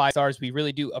out there. 5 stars. We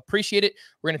really do appreciate it.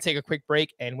 We're going to take a quick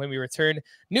break, and when we return,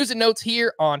 news and notes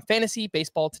here on Fantasy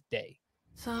Baseball Today.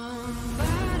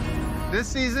 This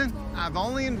season, I've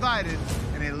only invited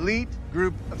an elite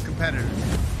group of competitors.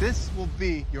 This will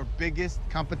be your biggest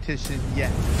competition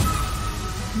yet.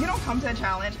 You don't come to a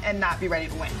challenge and not be ready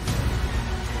to win.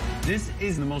 This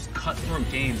is the most cutthroat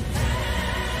game.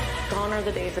 Gone are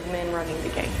the days of men running the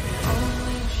game.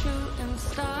 Only shooting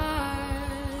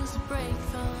stars break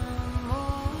the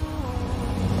mold.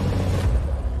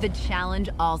 The Challenge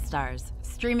All-Stars,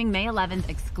 Streaming May 11th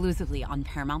exclusively on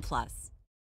Paramount Plus.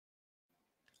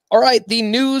 All right, the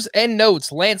news and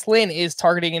notes. Lance Lynn is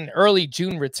targeting an early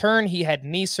June return. He had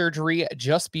knee surgery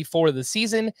just before the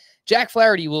season. Jack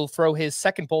Flaherty will throw his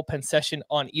second bullpen session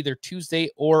on either Tuesday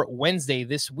or Wednesday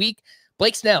this week.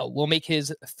 Blake Snell will make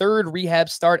his third rehab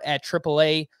start at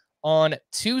AAA on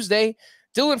Tuesday.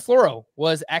 Dylan Floro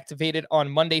was activated on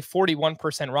Monday, 41%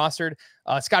 rostered.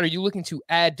 Scott, are you looking to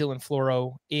add Dylan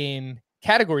Floro in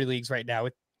category leagues right now?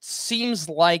 It seems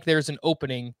like there's an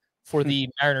opening for the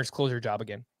Mariners closer job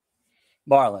again.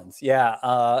 Marlins,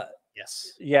 yeah.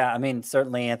 Yes. Yeah, I mean,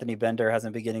 certainly Anthony Bender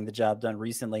hasn't been getting the job done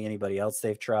recently. Anybody else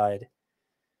they've tried?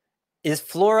 Is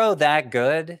Floro that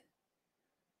good?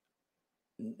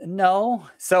 No.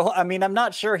 So, I mean, I'm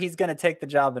not sure he's going to take the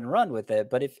job and run with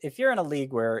it. But if you're in a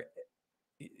league where,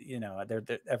 you know,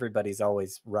 everybody's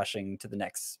always rushing to the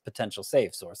next potential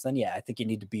save source, then yeah, I think you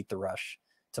need to beat the rush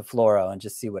to Floro and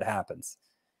just see what happens.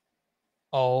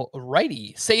 All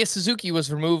righty. Seiya Suzuki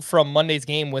was removed from Monday's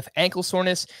game with ankle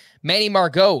soreness. Manny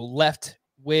Margot left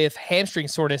with hamstring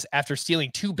soreness after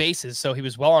stealing 2 bases, so he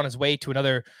was well on his way to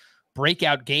another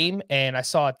breakout game. And I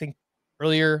saw, I think,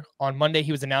 earlier on Monday,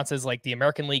 he was announced as like the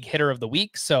American League Hitter of the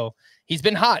Week. So he's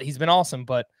been hot. He's been awesome,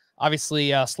 but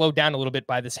obviously slowed down a little bit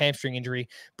by this hamstring injury.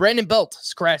 Brandon Belt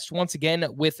scratched once again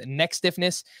with neck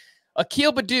stiffness.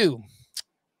 Akil Baddoo,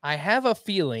 I have a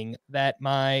feeling that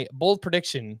my bold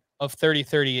prediction of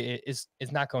 30-30 is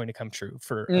not going to come true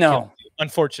for no.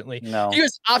 Unfortunately. No. He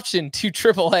was optioned to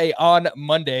AAA on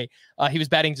Monday. He was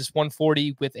batting just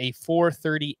 140 with a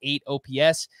 438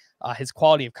 OPS. His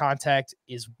quality of contact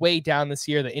is way down this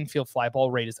year. The infield fly ball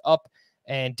rate is up.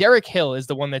 And Derek Hill is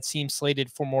the one that seems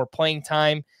slated for more playing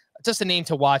time. Just a name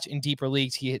to watch in deeper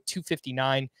leagues. He hit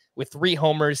 259 with 3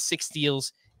 homers, 6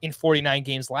 steals in 49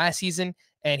 games last season.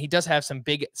 And he does have some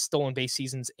big stolen base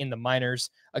seasons in the minors.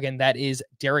 Again, that is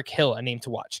Derek Hill, a name to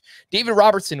watch. David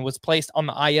Robertson was placed on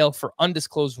the IL for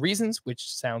undisclosed reasons,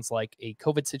 which sounds like a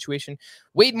COVID situation.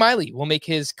 Wade Miley will make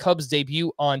his Cubs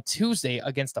debut on Tuesday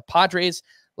against the Padres.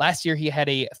 Last year, he had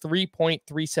a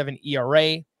 3.37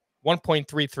 ERA,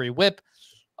 1.33 whip.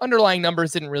 Underlying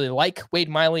numbers didn't really like Wade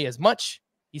Miley as much.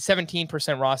 He's 17%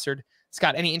 rostered.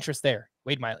 Scott, any interest there?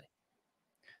 Wade Miley.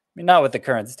 I mean, not with the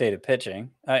current state of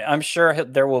pitching. I'm sure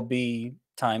there will be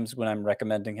times when I'm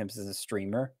recommending him as a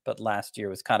streamer, but last year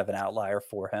was kind of an outlier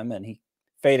for him, and he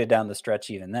faded down the stretch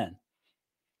even then.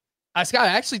 Scott, I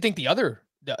actually think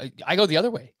I go the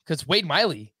other way, because Wade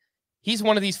Miley, he's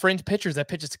one of these fringe pitchers that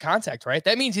pitches to contact, right?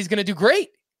 That means he's going to do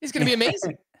great. He's going to be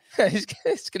amazing. He's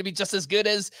going to be just as good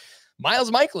as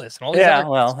Miles Michaelis. And all these other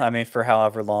well, I mean, for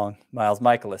however long Miles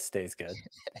Michaelis stays good.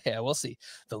 Yeah, we'll see.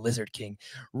 The Lizard King.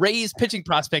 Rays pitching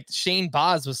prospect Shane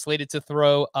Baz was slated to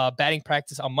throw batting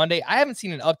practice on Monday. I haven't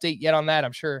seen an update yet on that.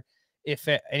 I'm sure if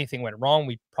anything went wrong,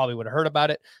 we probably would have heard about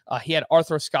it. He had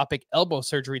arthroscopic elbow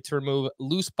surgery to remove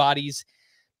loose bodies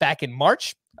back in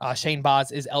March. Shane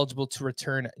Baz is eligible to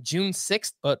return June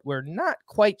 6th, but we're not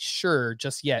quite sure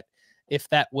just yet if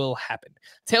that will happen.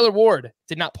 Taylor Ward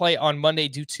did not play on Monday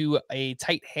due to a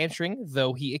tight hamstring,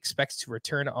 though he expects to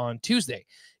return on Tuesday.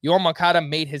 Yoan Moncada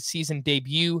made his season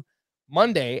debut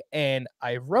Monday, and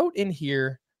I wrote in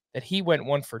here that he went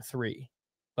 1 for 3,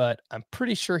 but I'm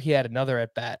pretty sure he had another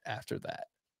at bat after that.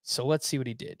 So let's see what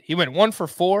he did. He went 1 for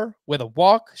 4 with a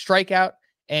walk, strikeout,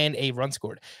 and a run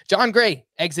scored. John Gray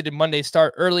exited Monday's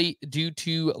start early due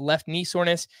to left knee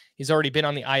soreness. He's already been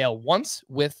on the IL once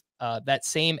with that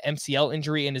same MCL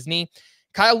injury in his knee.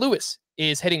 Kyle Lewis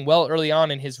is hitting well early on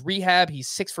in his rehab. He's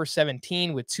 6 for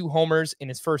 17 with 2 homers in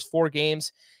his first 4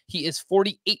 games. He is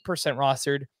 48%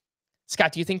 rostered.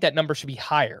 Scott, do you think that number should be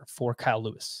higher for Kyle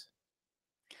Lewis?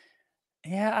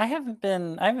 Yeah, I haven't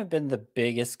been the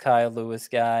biggest Kyle Lewis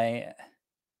guy.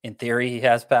 In theory, he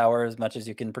has power as much as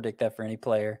you can predict that for any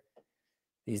player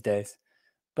these days.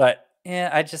 But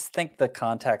yeah, I just think the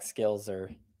contact skills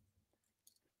are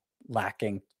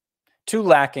too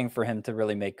lacking for him to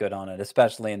really make good on it,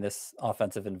 especially in this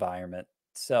offensive environment.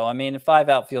 So, I mean, in 5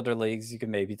 outfielder leagues, you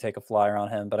can maybe take a flyer on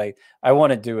him, but I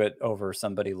want to do it over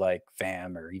somebody like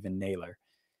Pham or even Naylor.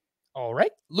 All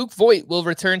right. Luke Voigt will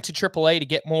return to AAA to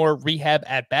get more rehab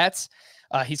at-bats.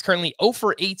 He's currently 0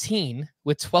 for 18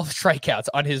 with 12 strikeouts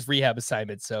on his rehab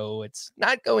assignment, so it's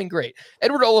not going great.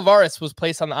 Edward Olivares was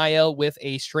placed on the IL with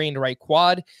a strained right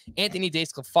quad. Anthony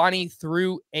DeSclafani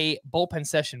threw a bullpen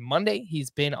session Monday. He's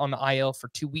been on the IL for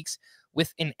 2 weeks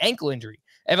with an ankle injury.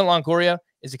 Evan Longoria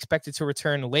is expected to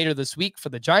return later this week for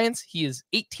the Giants. He is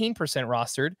 18%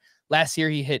 rostered. Last year,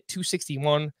 he hit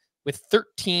 261 with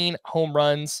 13 home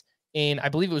runs in, I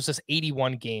believe it was just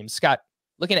 81 games. Scott,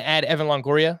 looking to add Evan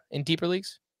Longoria in deeper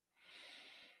leagues?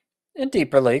 In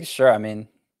deeper leagues, sure. I mean,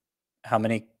 how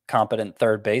many competent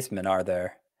third basemen are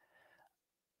there?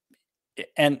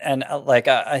 And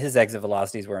his exit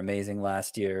velocities were amazing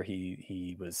last year.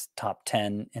 He was top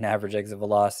 10 in average exit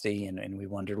velocity, and we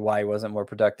wondered why he wasn't more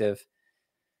productive.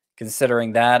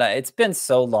 Considering that, it's been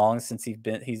so long since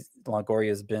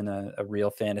Longoria's been a real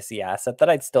fantasy asset that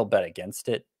I'd still bet against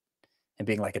it and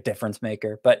being like a difference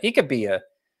maker. But he could be a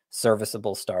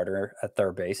serviceable starter at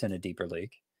third base in a deeper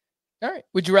league. All right.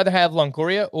 Would you rather have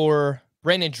Longoria or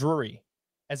Brandon Drury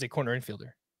as a corner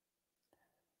infielder?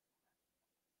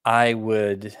 I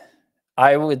would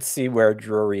see where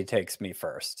Drury takes me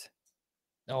first.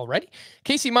 Alrighty.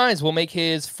 Casey Mize will make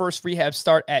his first rehab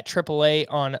start at AAA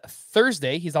on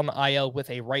Thursday. He's on the IL with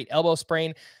a right elbow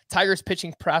sprain. Tigers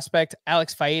pitching prospect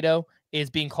Alex Faedo is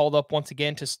being called up once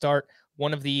again to start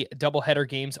one of the doubleheader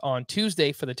games on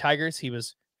Tuesday for the Tigers. He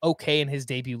was okay in his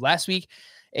debut last week.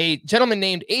 A gentleman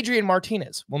named Adrian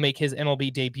Martinez will make his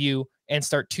MLB debut and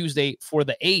start Tuesday for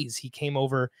the A's. He came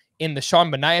over in the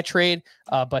Sean Manaea trade,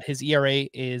 but his ERA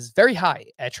is very high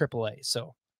at AAA.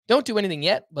 So don't do anything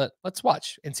yet, but let's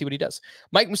watch and see what he does.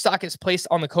 Mike Moustakas placed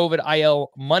on the COVID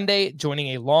IL Monday, joining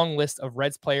a long list of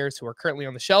Reds players who are currently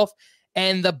on the shelf.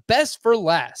 And the best for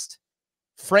last,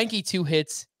 Frankie Two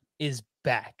Hits is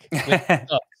back with the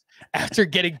Cubs after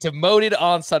getting demoted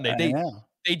on Sunday.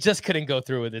 They just couldn't go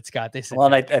through with it, Scott. They said,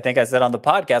 well, and I think I said on the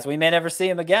podcast, we may never see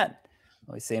him again.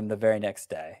 We see him the very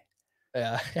next day.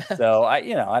 Yeah. So I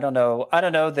don't know. I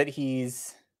don't know that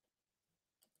he's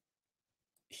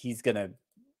gonna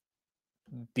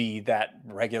be that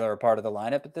regular part of the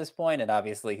lineup at this point, and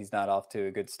obviously he's not off to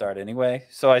a good start anyway.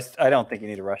 So I don't think you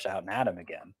need to rush out and at him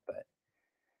again.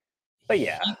 But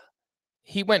yeah,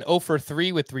 he went 0 for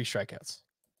 3 with 3 strikeouts.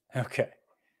 Okay.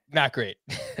 Not great.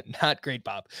 Not great,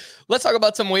 Bob. Let's talk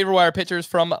about some waiver wire pitchers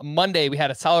from Monday. We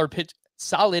had a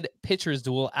solid pitchers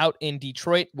duel out in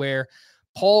Detroit where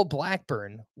Paul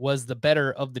Blackburn was the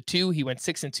better of the two. He went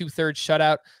 6 2/3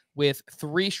 shutout with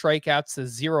 3 strikeouts to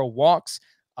 0 walks.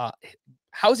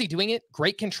 How's he doing it?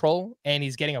 Great control, and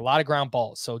he's getting a lot of ground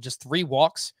balls. So just 3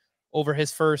 walks over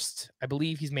his first, I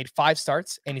believe he's made 5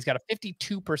 starts, and he's got a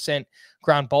 52%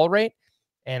 ground ball rate.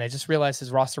 And I just realized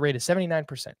his roster rate is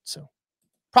 79%. So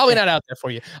probably not out there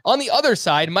for you. On the other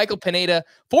side, Michael Pineda,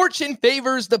 fortune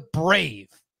favors the brave.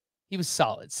 He was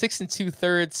solid. 6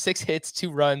 2/3, 6 hits, 2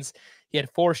 runs. He had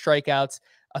 4 strikeouts,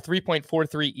 a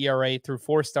 3.43 ERA through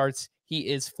 4 starts. He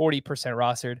is 40%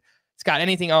 rostered. Scott,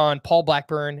 anything on Paul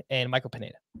Blackburn and Michael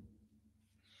Pineda?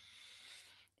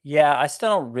 Yeah, I still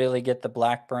don't really get the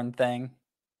Blackburn thing.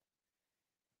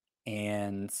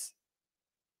 And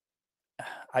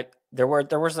there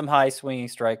were some high swinging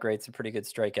strike rates and pretty good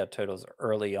strikeout totals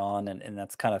early on, and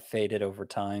that's kind of faded over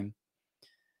time.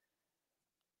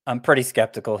 I'm pretty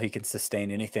skeptical he can sustain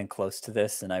anything close to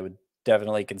this, and I would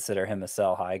definitely consider him a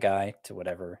sell high guy to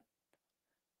whatever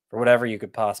you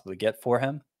could possibly get for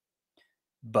him.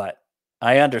 But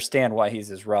I understand why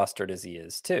he's as rostered as he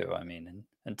is too. I mean,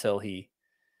 I'm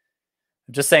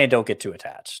just saying, don't get too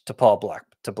attached to Paul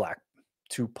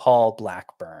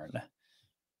Blackburn.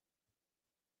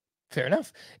 Fair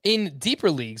enough. In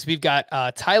deeper leagues, we've got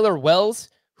Tyler Wells,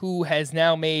 who has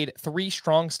now made 3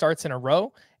 strong starts in a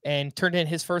row and turned in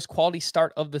his first quality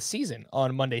start of the season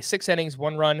on Monday. 6 innings,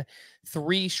 1 run,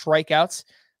 3 strikeouts.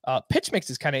 Pitch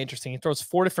mix is kind of interesting. He throws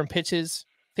 4 different pitches,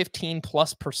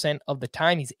 15+% of the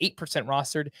time. He's 8%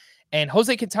 rostered. And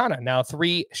Jose Quintana, now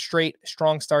 3 straight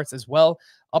strong starts as well,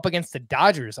 up against the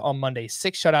Dodgers on Monday.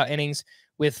 6 shutout innings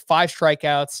with 5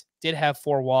 strikeouts, did have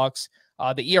 4 walks.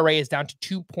 The ERA is down to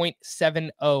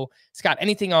 2.70. Scott,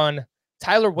 anything on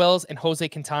Tyler Wells and Jose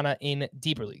Quintana in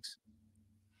deeper leagues?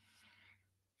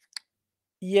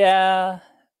 Yeah.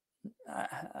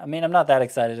 I mean, I'm not that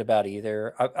excited about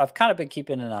either. I've kind of been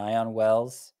keeping an eye on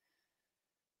Wells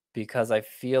because I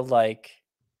feel like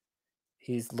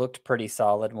he's looked pretty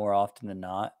solid more often than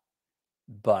not,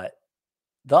 but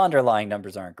the underlying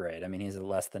numbers aren't great. I mean, he's a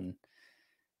less than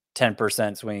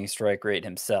 10% swinging strike rate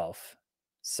himself.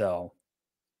 So,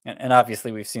 and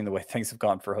obviously we've seen the way things have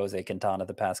gone for Jose Quintana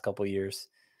the past couple of years.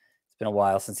 It's been a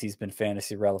while since he's been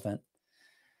fantasy relevant.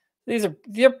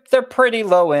 They're pretty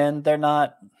low end. They're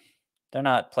not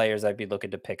players I'd be looking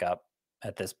to pick up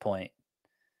at this point.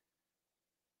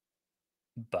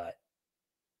 But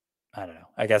I don't know.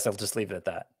 I guess I'll just leave it at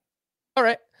that. All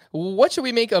right. What should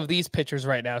we make of these pitchers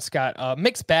right now, Scott?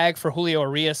 Mixed bag for Julio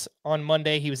Urias on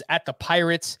Monday. He was at the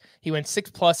Pirates. He went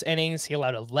 6+ innings. He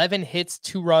allowed 11 hits,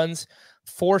 2 runs,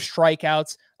 4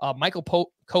 strikeouts. Michael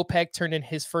Kopech turned in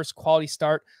his first quality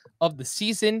start of the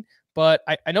season, but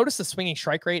I noticed the swinging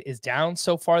strike rate is down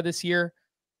so far this year.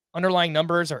 Underlying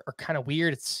numbers are kind of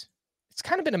weird. It's it's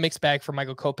kind of been a mixed bag for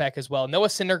Michael Kopech as well. Noah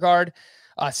Syndergaard,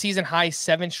 season high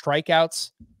 7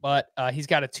 strikeouts, but he's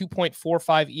got a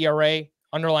 2.45 ERA.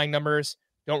 Underlying numbers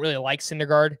don't really like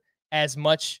Syndergaard as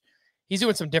much. He's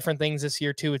doing some different things this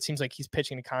year too. It seems like he's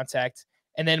pitching to contact.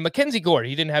 And then Mackenzie Gore,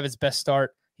 he didn't have his best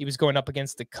start. He was going up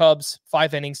against the Cubs,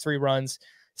 5 innings, 3 runs,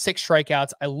 6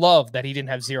 strikeouts. I love that he didn't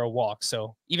have 0 walks.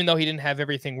 So even though he didn't have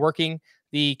everything working,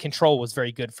 the control was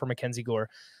very good for Mackenzie Gore.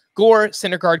 Gore,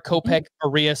 Syndergaard, Kopech,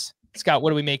 Arias. Scott,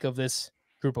 what do we make of this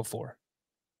group of 4?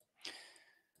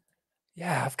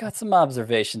 Yeah, I've got some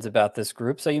observations about this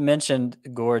group. So you mentioned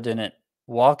Gore didn't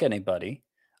walk anybody.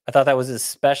 I thought that was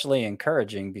especially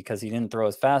encouraging because he didn't throw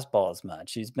his fastball as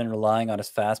much. He's been relying on his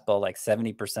fastball like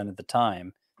 70% of the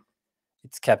time.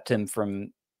 It's kept him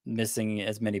from missing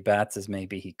as many bats as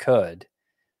maybe he could.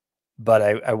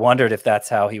 But I wondered if that's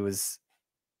how he was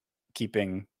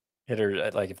keeping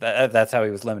hitter, like if that's how he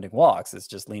was limiting walks, is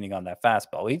just leaning on that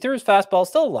fastball. He threw his fastball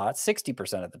still a lot,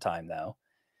 60% of the time though.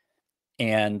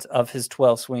 And of his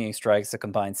 12 swinging strikes, a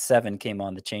combined 7 came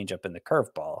on the changeup and the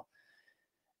curveball.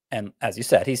 And as you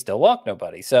said, he still walked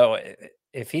nobody. So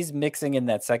if he's mixing in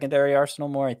that secondary arsenal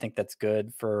more, I think that's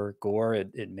good for Gore.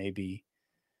 It maybe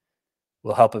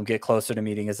will help him get closer to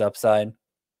meeting his upside.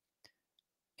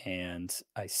 And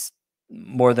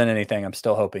more than anything, I'm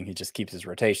still hoping he just keeps his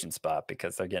rotation spot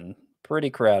because they're getting pretty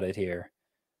crowded here.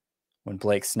 When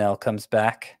Blake Snell comes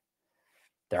back,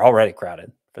 they're already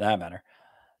crowded for that matter.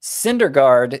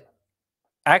 Syndergaard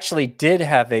actually did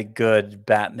have a good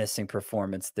bat missing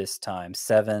performance this time.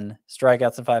 7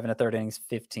 strikeouts in 5 1/3 innings,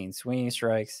 15 swinging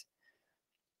strikes.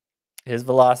 His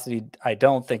velocity, I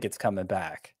don't think it's coming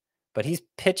back, but he's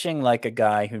pitching like a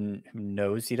guy who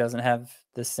knows he doesn't have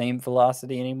the same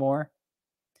velocity anymore.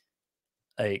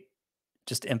 Like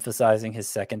just emphasizing his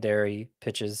secondary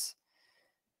pitches,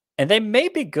 and they may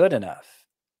be good enough.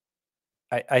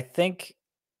 I think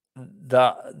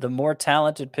the more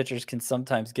talented pitchers can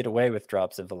sometimes get away with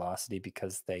drops in velocity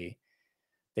because they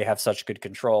have such good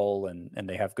control and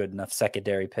they have good enough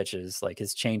secondary pitches. Like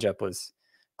his changeup was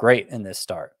great in this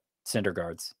start,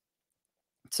 Syndergaard's.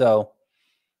 So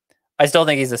I still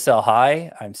think he's a sell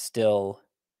high. I'm still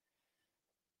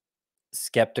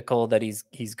skeptical that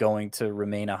he's going to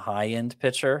remain a high-end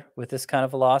pitcher with this kind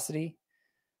of velocity,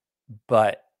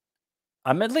 but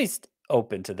I'm at least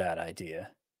open to that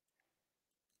idea.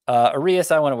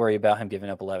 Arias, I want to worry about him giving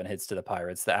up 11 hits to the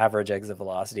Pirates. The average exit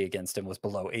velocity against him was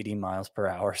below 80 miles per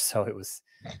hour, so it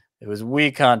was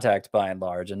weak contact by and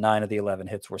large, and 9 of the 11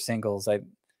 hits were singles. I think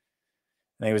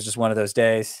it was just one of those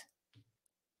days.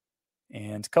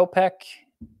 And Kopech,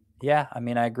 yeah, I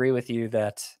mean, I agree with you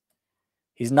that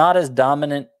he's not as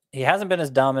dominant. He hasn't been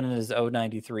as dominant as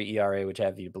 0.93 ERA would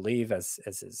have you believe, as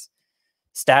his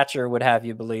stature would have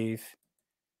you believe.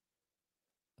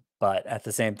 But at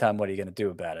the same time, what are you going to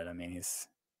do about it? I mean,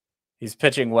 he's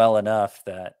pitching well enough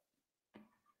that,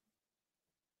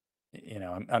 you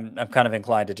know, I'm kind of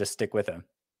inclined to just stick with him.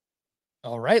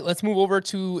 All right, let's move over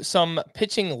to some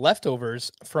pitching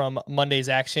leftovers from Monday's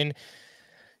action.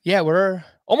 Yeah, we're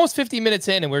almost 50 minutes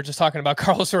in, and we're just talking about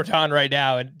Carlos Rodon right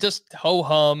now. And just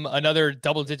ho-hum, another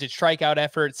double-digit strikeout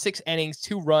effort, 6 innings,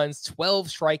 2 runs, 12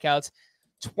 strikeouts,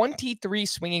 23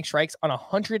 swinging strikes on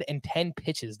 110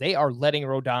 pitches. They are letting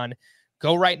Rodon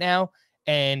go right now,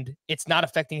 and it's not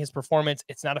affecting his performance.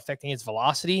 It's not affecting his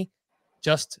velocity.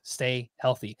 Just stay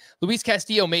healthy. Luis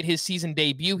Castillo made his season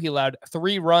debut. He allowed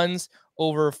 3 runs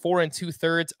over 4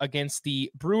 2/3 against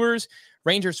the Brewers.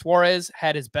 Ranger Suarez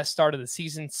had his best start of the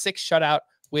season, 6 shutout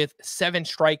with 7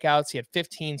 strikeouts. He had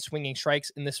 15 swinging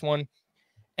strikes in this one.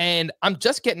 And I'm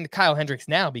just getting to Kyle Hendricks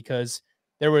now because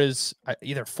there was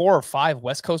either 4 or 5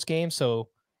 West Coast games. So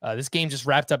this game just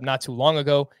wrapped up not too long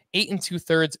ago. 8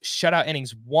 2/3 shutout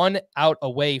innings, 1 out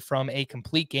away from a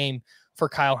complete game for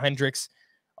Kyle Hendricks.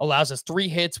 Allows us 3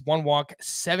 hits, 1 walk,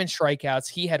 7 strikeouts.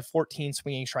 He had 14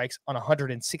 swinging strikes on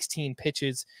 116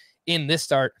 pitches in this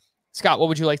start. Scott, what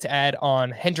would you like to add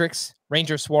on Hendricks,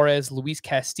 Ranger Suarez, Luis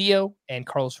Castillo, and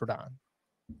Carlos Rodon?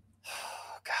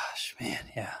 Oh, gosh, man.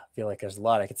 Yeah, I feel like there's a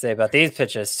lot I could say about these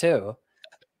pitches too.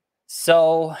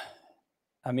 So,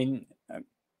 I mean,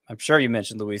 I'm sure you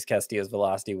mentioned Luis Castillo's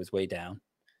velocity was way down.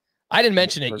 I didn't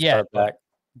mention it yet.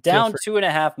 Down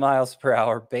 2.5 miles per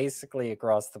hour, basically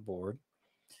across the board.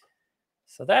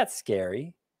 So that's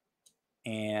scary.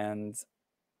 And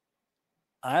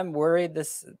I'm worried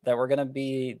that we're going to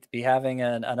be having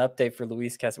an update for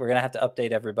Luis Castillo. We're going to have to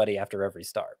update everybody after every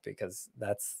start because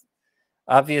that's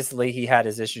obviously he had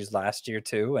his issues last year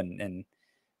too. And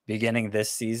beginning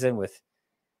this season with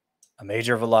a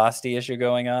major velocity issue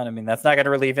going on. I mean, that's not going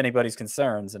to relieve anybody's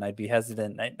concerns, and I'd be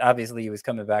hesitant. Obviously, he was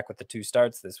coming back with the 2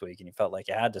 starts this week, and you felt like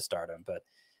you had to start him, but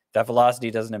if that velocity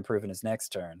doesn't improve in his next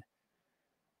turn,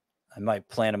 I might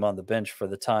plant him on the bench for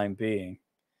the time being.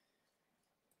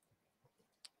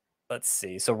 Let's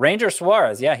see. So Ranger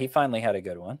Suarez, yeah, he finally had a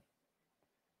good one.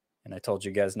 And I told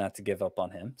you guys not to give up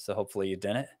on him. So hopefully you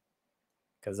didn't,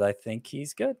 because I think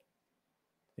he's good.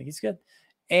 I think he's good.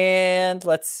 And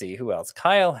let's see who else.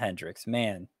 Kyle Hendricks,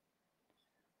 man.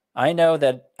 I know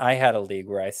that I had a league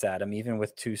where I sat him even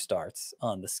with 2 starts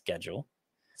on the schedule.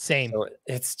 Same. So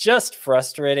it's just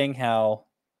frustrating how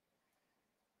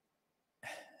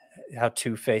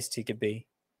two-faced he could be.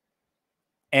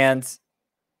 And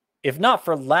if not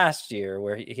for last year,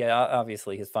 where he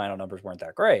obviously his final numbers weren't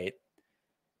that great,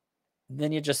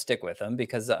 then you just stick with him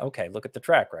because, okay, look at the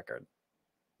track record.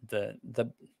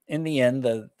 In the end,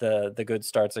 the good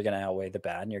starts are going to outweigh the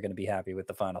bad, and you're going to be happy with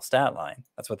the final stat line.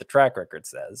 That's what the track record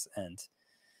says. And,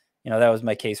 that was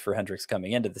my case for Hendricks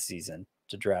coming into the season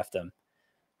to draft him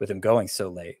with him going so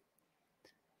late.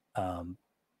 I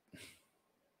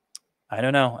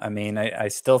don't know. I mean, I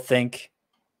still think,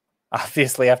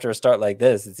 obviously, after a start like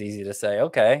this, it's easy to say,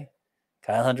 okay,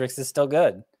 Kyle Hendricks is still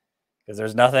good because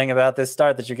there's nothing about this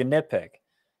start that you can nitpick.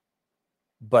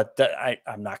 But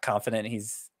I'm not confident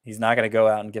he's not going to go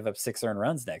out and give up 6 earned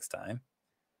runs next time.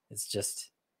 It's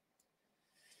just,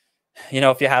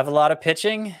 if you have a lot of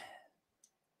pitching,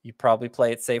 you probably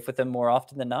play it safe with him more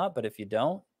often than not. But if you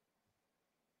don't,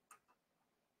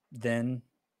 then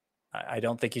I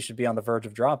don't think you should be on the verge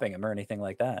of dropping him or anything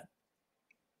like that.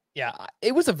 Yeah,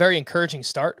 it was a very encouraging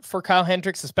start for Kyle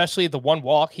Hendricks, especially the 1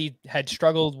 walk. He had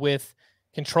struggled with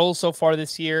control so far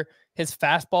this year. His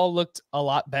fastball looked a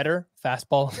lot better.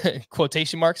 Fastball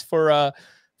quotation marks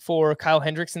for Kyle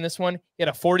Hendricks in this one. He had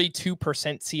a 42%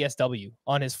 CSW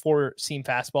on his 4-seam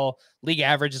fastball. League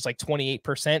average is like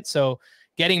 28%. So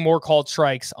getting more called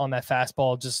strikes on that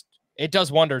fastball it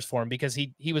does wonders for him because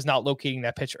he was not locating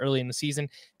that pitch early in the season.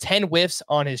 10 whiffs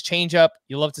on his changeup.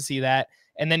 You love to see that.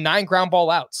 And then 9 ground ball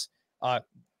outs.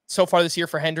 So far this year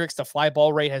for Hendricks, the fly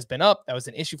ball rate has been up. That was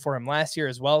an issue for him last year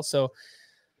as well. So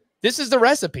this is the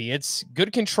recipe. It's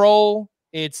good control.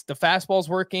 It's the fastball's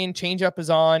working, changeup is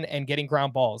on, and getting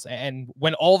ground balls. And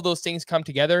when all of those things come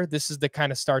together, this is the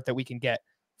kind of start that we can get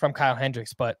from Kyle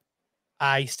Hendricks. But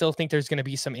I still think there's going to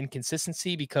be some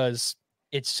inconsistency because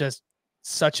it's just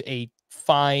such a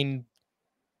fine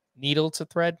needle to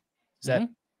thread. Is that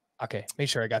okay? Make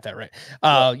sure I got that right.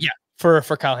 Yeah, for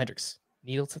Kyle Hendricks,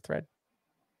 needle to thread.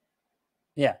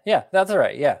 Yeah, that's all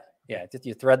right. Yeah.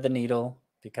 You thread the needle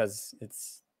because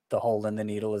the hole in the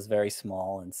needle is very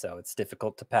small, and so it's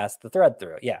difficult to pass the thread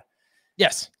through it. Yeah.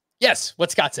 Yes. What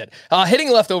Scott said.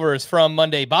 Hitting leftovers from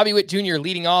Monday. Bobby Witt Jr.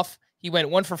 leading off. He went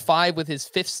 1 for 5 with his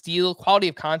 5th steal. Quality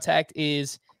of contact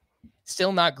is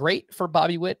still not great for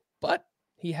Bobby Witt, but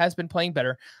he has been playing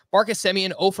better. Marcus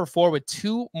Semien 0 for 4 with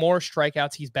 2 more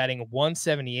strikeouts. He's batting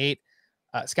 178.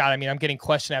 Scott, I mean, I'm getting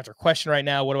question after question right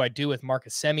now. What do I do with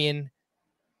Marcus Semien?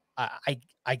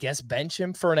 I guess bench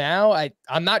him for now.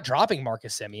 I'm not dropping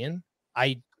Marcus Semien.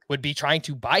 I would be trying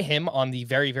to buy him on the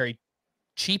very, very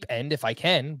cheap end if I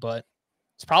can, but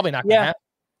it's probably not going to happen.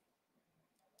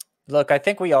 Look, I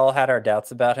think we all had our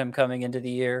doubts about him coming into the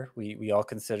year. We all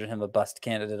considered him a bust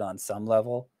candidate on some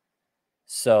level.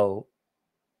 So,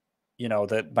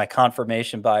 that my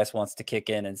confirmation bias wants to kick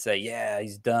in and say, yeah,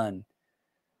 he's done.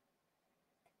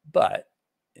 But,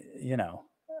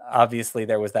 obviously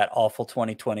there was that awful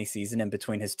 2020 season in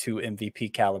between his 2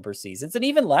 MVP caliber seasons. And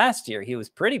even last year, he was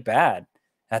pretty bad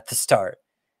at the start.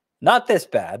 Not this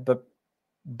bad, but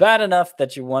bad enough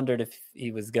that you wondered if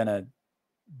he was going to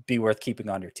be worth keeping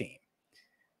on your team.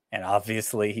 And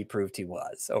obviously he proved he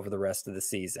was over the rest of the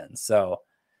season. So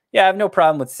yeah, I have no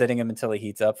problem with sitting him until he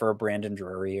heats up for a Brandon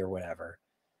Drury or whatever.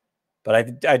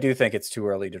 But I do think it's too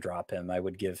early to drop him. I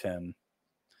would give him,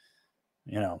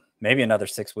 maybe another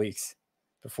 6 weeks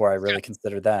before I really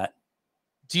consider that.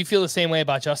 Do you feel the same way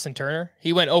about Justin Turner?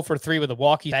 He went 0 for 3 with a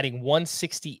walk. He's batting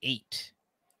 168.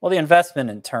 Well, the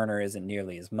investment in Turner isn't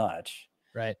nearly as much.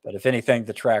 Right. But if anything,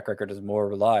 the track record is more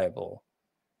reliable.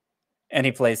 And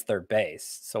he plays third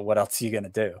base. So what else are you going to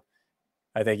do?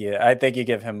 I think you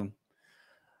give him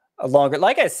a longer,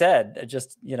 like I said,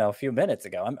 just, a few minutes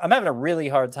ago, I'm having a really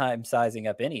hard time sizing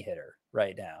up any hitter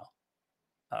right now.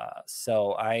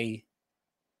 So I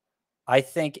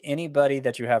think anybody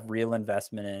that you have real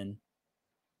investment in,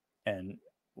 and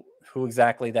who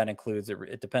exactly that includes,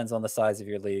 it depends on the size of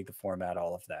your league, the format,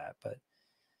 all of that. But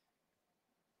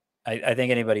I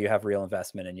think anybody you have real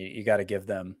investment in, you got to give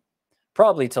them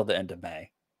probably till the end of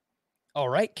May. All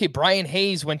right. Okay. Brian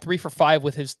Hayes went 3 for 5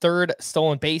 with his third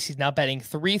stolen base. He's now batting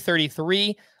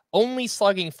 .333, only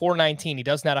slugging .419. He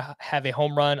does not have a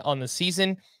home run on the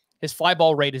season. His fly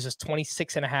ball rate is just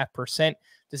 26.5%.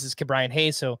 This is Brian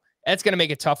Hayes. So that's going to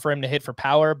make it tough for him to hit for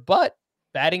power, but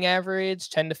batting average,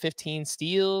 10 to 15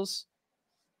 steals.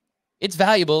 It's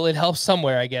valuable. It helps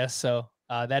somewhere, I guess. So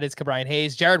that is Brian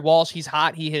Hayes. Jared Walsh, he's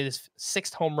hot. He hit his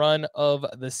 6th home run of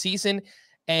the season.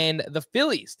 And the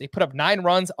Phillies, they put up 9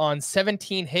 runs on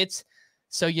 17 hits.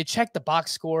 So you check the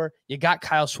box score. You got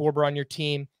Kyle Schwarber on your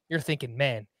team. You're thinking,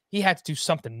 man, he had to do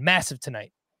something massive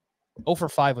tonight. 0 for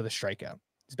 5 with a strikeout.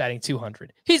 He's batting .200.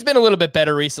 He's been a little bit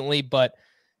better recently, but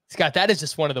Scott, that is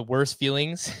just one of the worst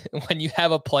feelings when you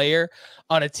have a player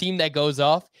on a team that goes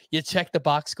off. You check the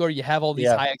box score. You have all these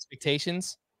high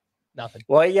expectations. Nothing.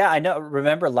 Well, yeah, I know.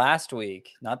 Remember last week,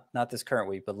 not this current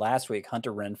week, but last week,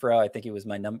 Hunter Renfroe, I think he was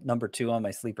my number 2 on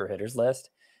my sleeper hitters list.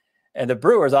 And the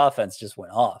Brewers offense just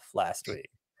went off last week.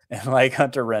 And like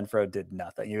Hunter Renfroe did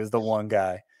nothing. He was the one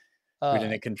guy who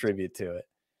didn't contribute to it.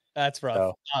 That's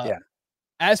rough. So, yeah.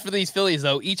 As for these Phillies,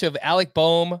 though, each of Alec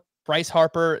Boehm, Bryce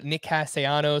Harper, Nick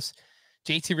Castellanos,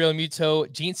 JT Realmuto,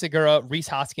 Gene Segura, Rhys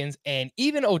Hoskins, and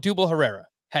even Odubel Herrera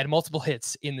had multiple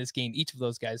hits in this game. Each of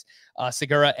those guys,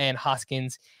 Segura and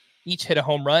Hoskins, each hit a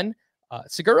home run.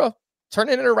 Segura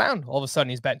turning it around. All of a sudden,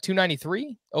 he's batting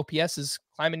 .293. OPS is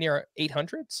climbing near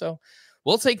 800. So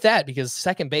we'll take that because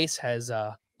second base has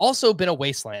also been a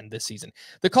wasteland this season.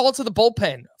 The call to the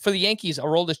bullpen for the Yankees,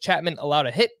 Aroldis Chapman allowed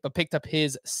a hit, but picked up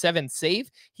his 7th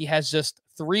save. He has just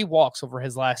 3 walks over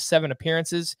his last 7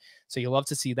 appearances. So you'll love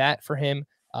to see that for him.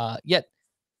 Yet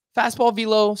fastball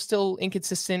velo still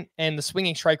inconsistent, and the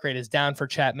swinging strike rate is down for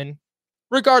Chapman.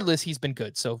 Regardless, he's been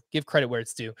good, so give credit where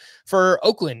it's due. For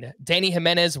Oakland, Danny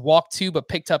Jimenez walked 2, but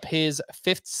picked up his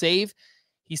 5th save.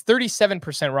 He's 37%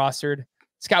 rostered.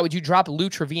 Scott, would you drop Lou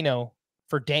Trevino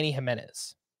for Danny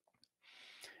Jimenez?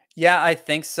 Yeah, I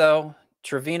think so.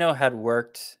 Trevino had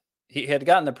worked. He had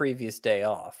gotten the previous day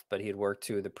off, but he had worked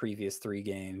 2 of the previous 3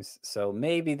 games. So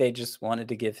maybe they just wanted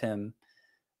to give him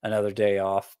another day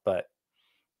off, but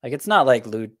like, it's not like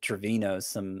Lou Trevino's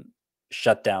some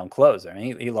shutdown closer. I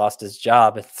mean, he lost his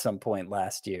job at some point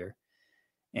last year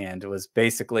and was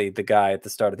basically the guy at the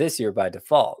start of this year by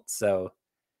default. So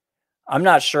I'm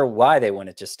not sure why they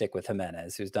wouldn't just stick with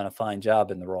Jimenez, who's done a fine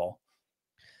job in the role.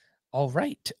 All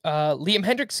right. Liam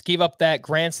Hendricks gave up that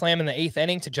grand slam in the 8th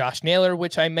inning to Josh Naylor,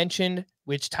 which I mentioned,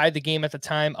 which tied the game at the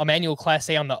time. Emmanuel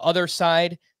Clase on the other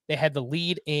side, they had the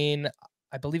lead in,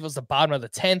 I believe it was the bottom of the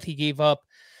 10th. He gave up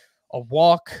a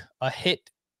walk, a hit.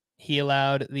 He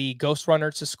allowed the ghost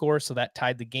runner to score, so that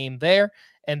tied the game there.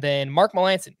 And then Mark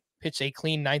Melancon pitched a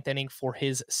clean 9th inning for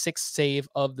his 6th save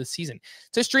of the season.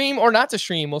 To stream or not to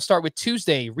stream, we'll start with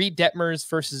Tuesday. Reed Detmers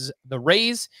versus the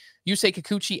Rays. Yusei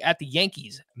Kikuchi at the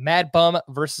Yankees. Mad Bum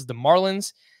versus the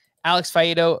Marlins. Alex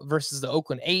Faedo versus the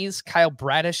Oakland A's. Kyle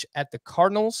Bradish at the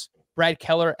Cardinals. Brad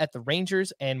Keller at the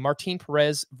Rangers. And Martin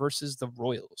Perez versus the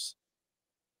Royals.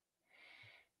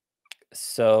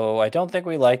 So I don't think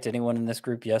we liked anyone in this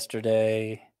group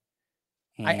yesterday.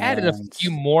 I added a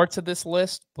few more to this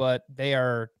list, but they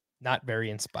are not very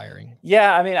inspiring.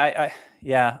 Yeah, I mean,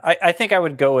 I think I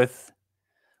would go with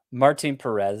Martin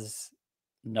Perez,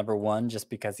 number 1, just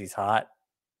because he's hot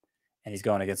and he's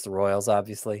going against the Royals,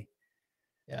 obviously.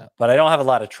 Yeah, but I don't have a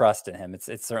lot of trust in him.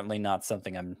 It's certainly not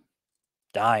something I'm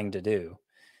dying to do.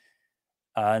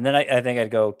 And then I think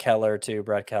I'd go Keller too,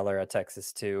 Brad Keller at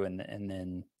Texas too, and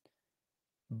then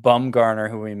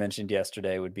Bumgarner, who we mentioned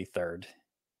yesterday, would be 3rd.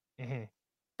 Mm-hmm.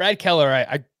 Brad Keller,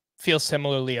 I feel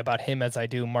similarly about him as I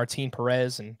do Martin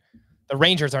Perez, and the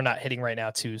Rangers are not hitting right now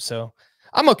too, so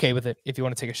I'm okay with it if you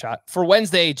want to take a shot. For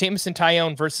Wednesday, Jameson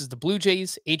Taillon versus the Blue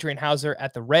Jays, Adrian Hauser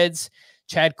at the Reds,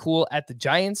 Chad Kuhl at the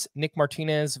Giants, Nick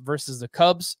Martinez versus the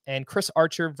Cubs, and Chris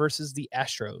Archer versus the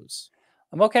Astros.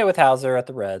 I'm okay with Hauser at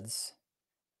the Reds.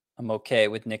 I'm okay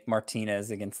with Nick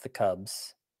Martinez against the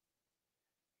Cubs.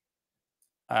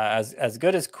 As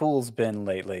good as Kuhl's been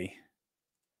lately,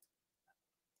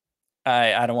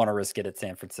 I don't want to risk it at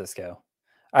San Francisco.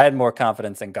 I had more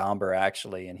confidence in Gomber,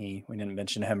 actually, and we didn't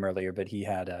mention him earlier, but he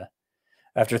had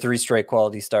after 3 straight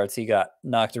quality starts, he got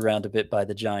knocked around a bit by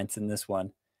the Giants in this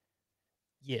one.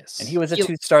 Yes. And he was a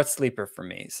 2-start sleeper for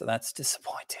me, so that's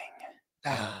disappointing.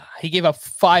 He gave up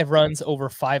 5 runs over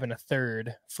 5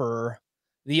 1/3 for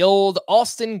the old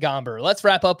Austin Gomber. Let's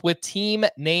wrap up with Team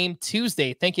Name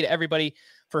Tuesday. Thank you to everybody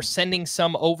for sending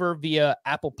some over via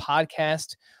Apple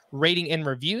Podcast rating and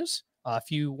reviews.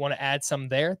 If you want to add some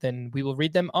there, then we will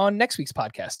read them on next week's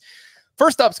podcast.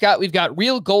 First up, Scott, we've got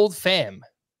Real Gold Fam.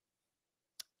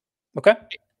 Okay.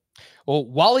 Well,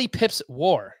 Wally Pips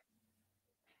War.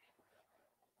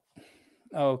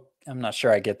 Oh, I'm not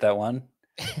sure I get that one.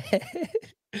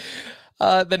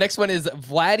 The next one is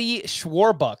Vladdy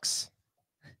Schwarbucks.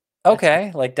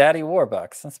 Okay, like Daddy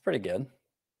Warbucks. That's pretty good.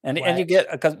 And you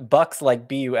get, because Bucks like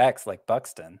Bux, like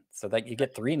Buxton, so that you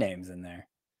get 3 names in there.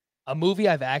 A movie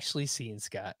I've actually seen,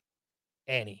 Scott.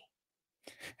 Annie.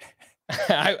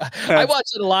 I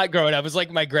watched it a lot growing up. It was like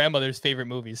my grandmother's favorite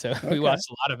movie, so we watched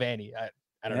a lot of Annie.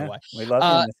 I don't know why. We love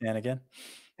you, Miss Hannigan.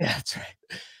 Yeah, that's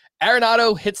right.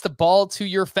 Arenado hits the ball to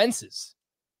your fences.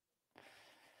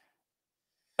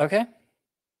 Okay.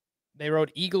 They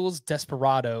wrote Eagles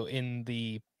Desperado in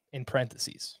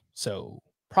parentheses. So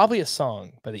probably a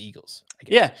song by the Eagles.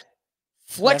 Yeah.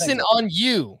 Flexing on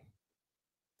you.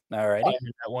 All righty. I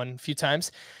heard that one a few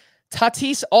times.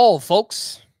 Tatis all,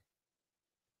 folks.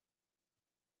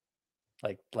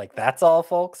 Like that's all,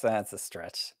 folks? That's a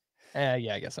stretch.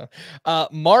 Yeah, I guess so.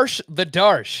 Marsh the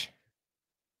Darsh.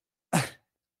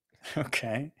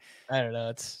 Okay. I don't know.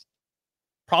 It's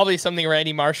probably something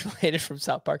Randy Marsh related from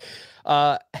South Park.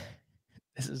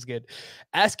 This is good.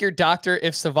 Ask your doctor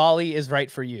if Savali is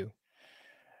right for you.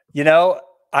 You know,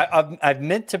 I've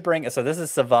meant to bring. So this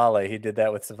is Savali. He did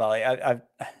that with Savali.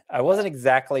 I wasn't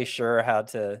exactly sure how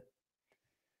to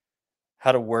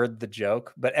word the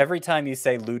joke, but every time you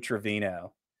say Lou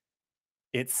Trevino,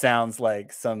 it sounds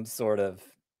like some sort of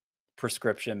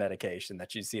prescription medication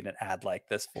that you see an ad like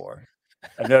this for.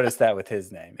 I've noticed that with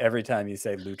his name. Every time you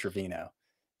say Lou Trevino.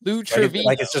 Lou Trevino.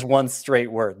 Like it's just one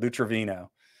straight word, Lou Trevino.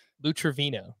 Lou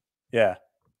Trevino. Yeah.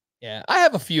 Yeah. I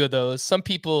have a few of those. Some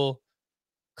people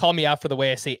call me out for the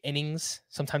way I say innings.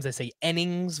 Sometimes I say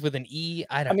innings with an E.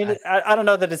 I don't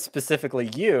know that it's specifically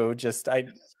you. Just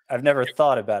I've never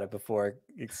thought about it before,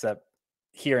 except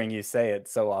hearing you say it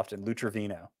so often. Lou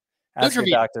Trevino. Ask your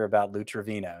doctor about Lou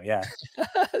Trevino. Yeah.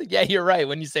 Yeah, you're right.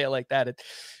 When you say it like that, it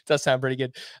does sound pretty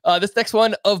good. This next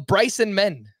one of Bryson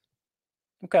Men.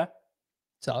 Okay.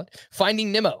 Solid.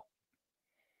 Finding Nemo.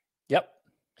 Yep.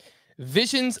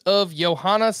 Visions of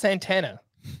Johanna Santana.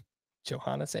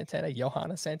 Johanna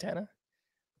Santana?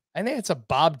 I think it's a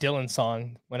Bob Dylan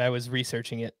song when I was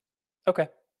researching it. Okay.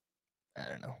 I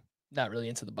don't know. Not really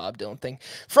into the Bob Dylan thing.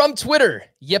 From Twitter,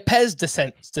 Yepes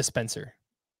Dispenser.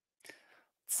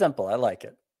 Simple. I like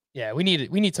it. Yeah, we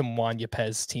need some Juan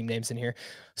Yepes team names in here.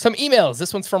 Some emails.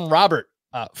 This one's from Robert.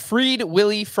 Freed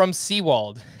Willie from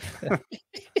Seawald.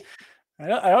 I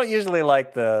don't usually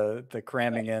like the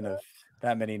cramming in of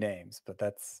that many names, but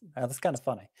that's kind of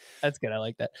funny. That's good. I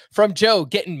like that. From Joe,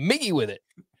 getting Miggy with it.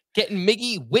 Getting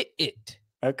Miggy with it.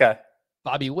 Okay.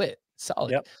 Bobby Witt.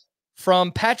 Solid. Yep.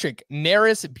 From Patrick,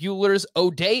 Neris Bueller's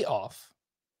O'Day off.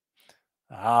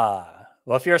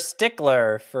 Well, if you're a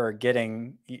stickler for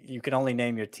getting, you can only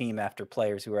name your team after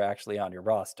players who are actually on your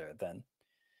roster, then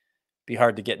be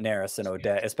hard to get Neris and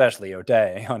O'Day, especially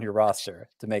O'Day, on your roster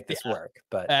to make this work.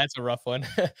 But that's a rough one.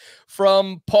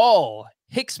 From Paul,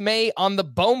 Hicks May on the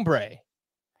Bombre.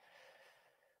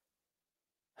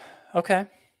 Okay.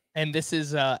 And this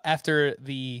is after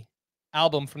the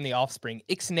album from The Offspring,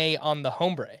 Ixnay on the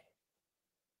Hombre.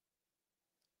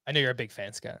 I know you're a big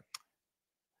fan, Scott.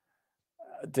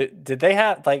 Did they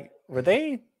have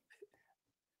did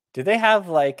they have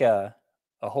like a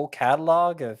whole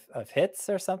catalog of hits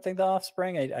or something, The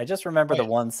Offspring? I just remember the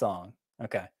one song.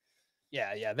 Okay.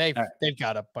 Yeah. They've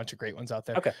got a bunch of great ones out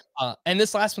there. Okay. And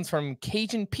this last one's from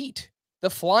Cajun Pete, the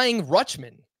Flying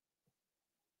Rutschman.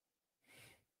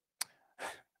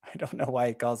 I don't know why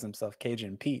he calls himself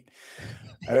Cajun Pete.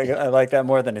 I like that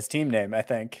more than his team name, I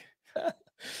think.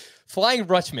 Flying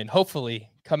Rutschman, hopefully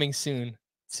coming soon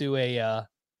to a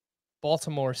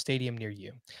Baltimore stadium near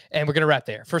you. And we're going to wrap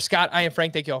there. For Scott, I am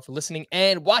Frank. Thank you all for listening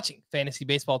and watching Fantasy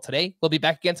Baseball today. We'll be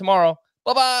back again tomorrow.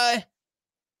 Bye-bye.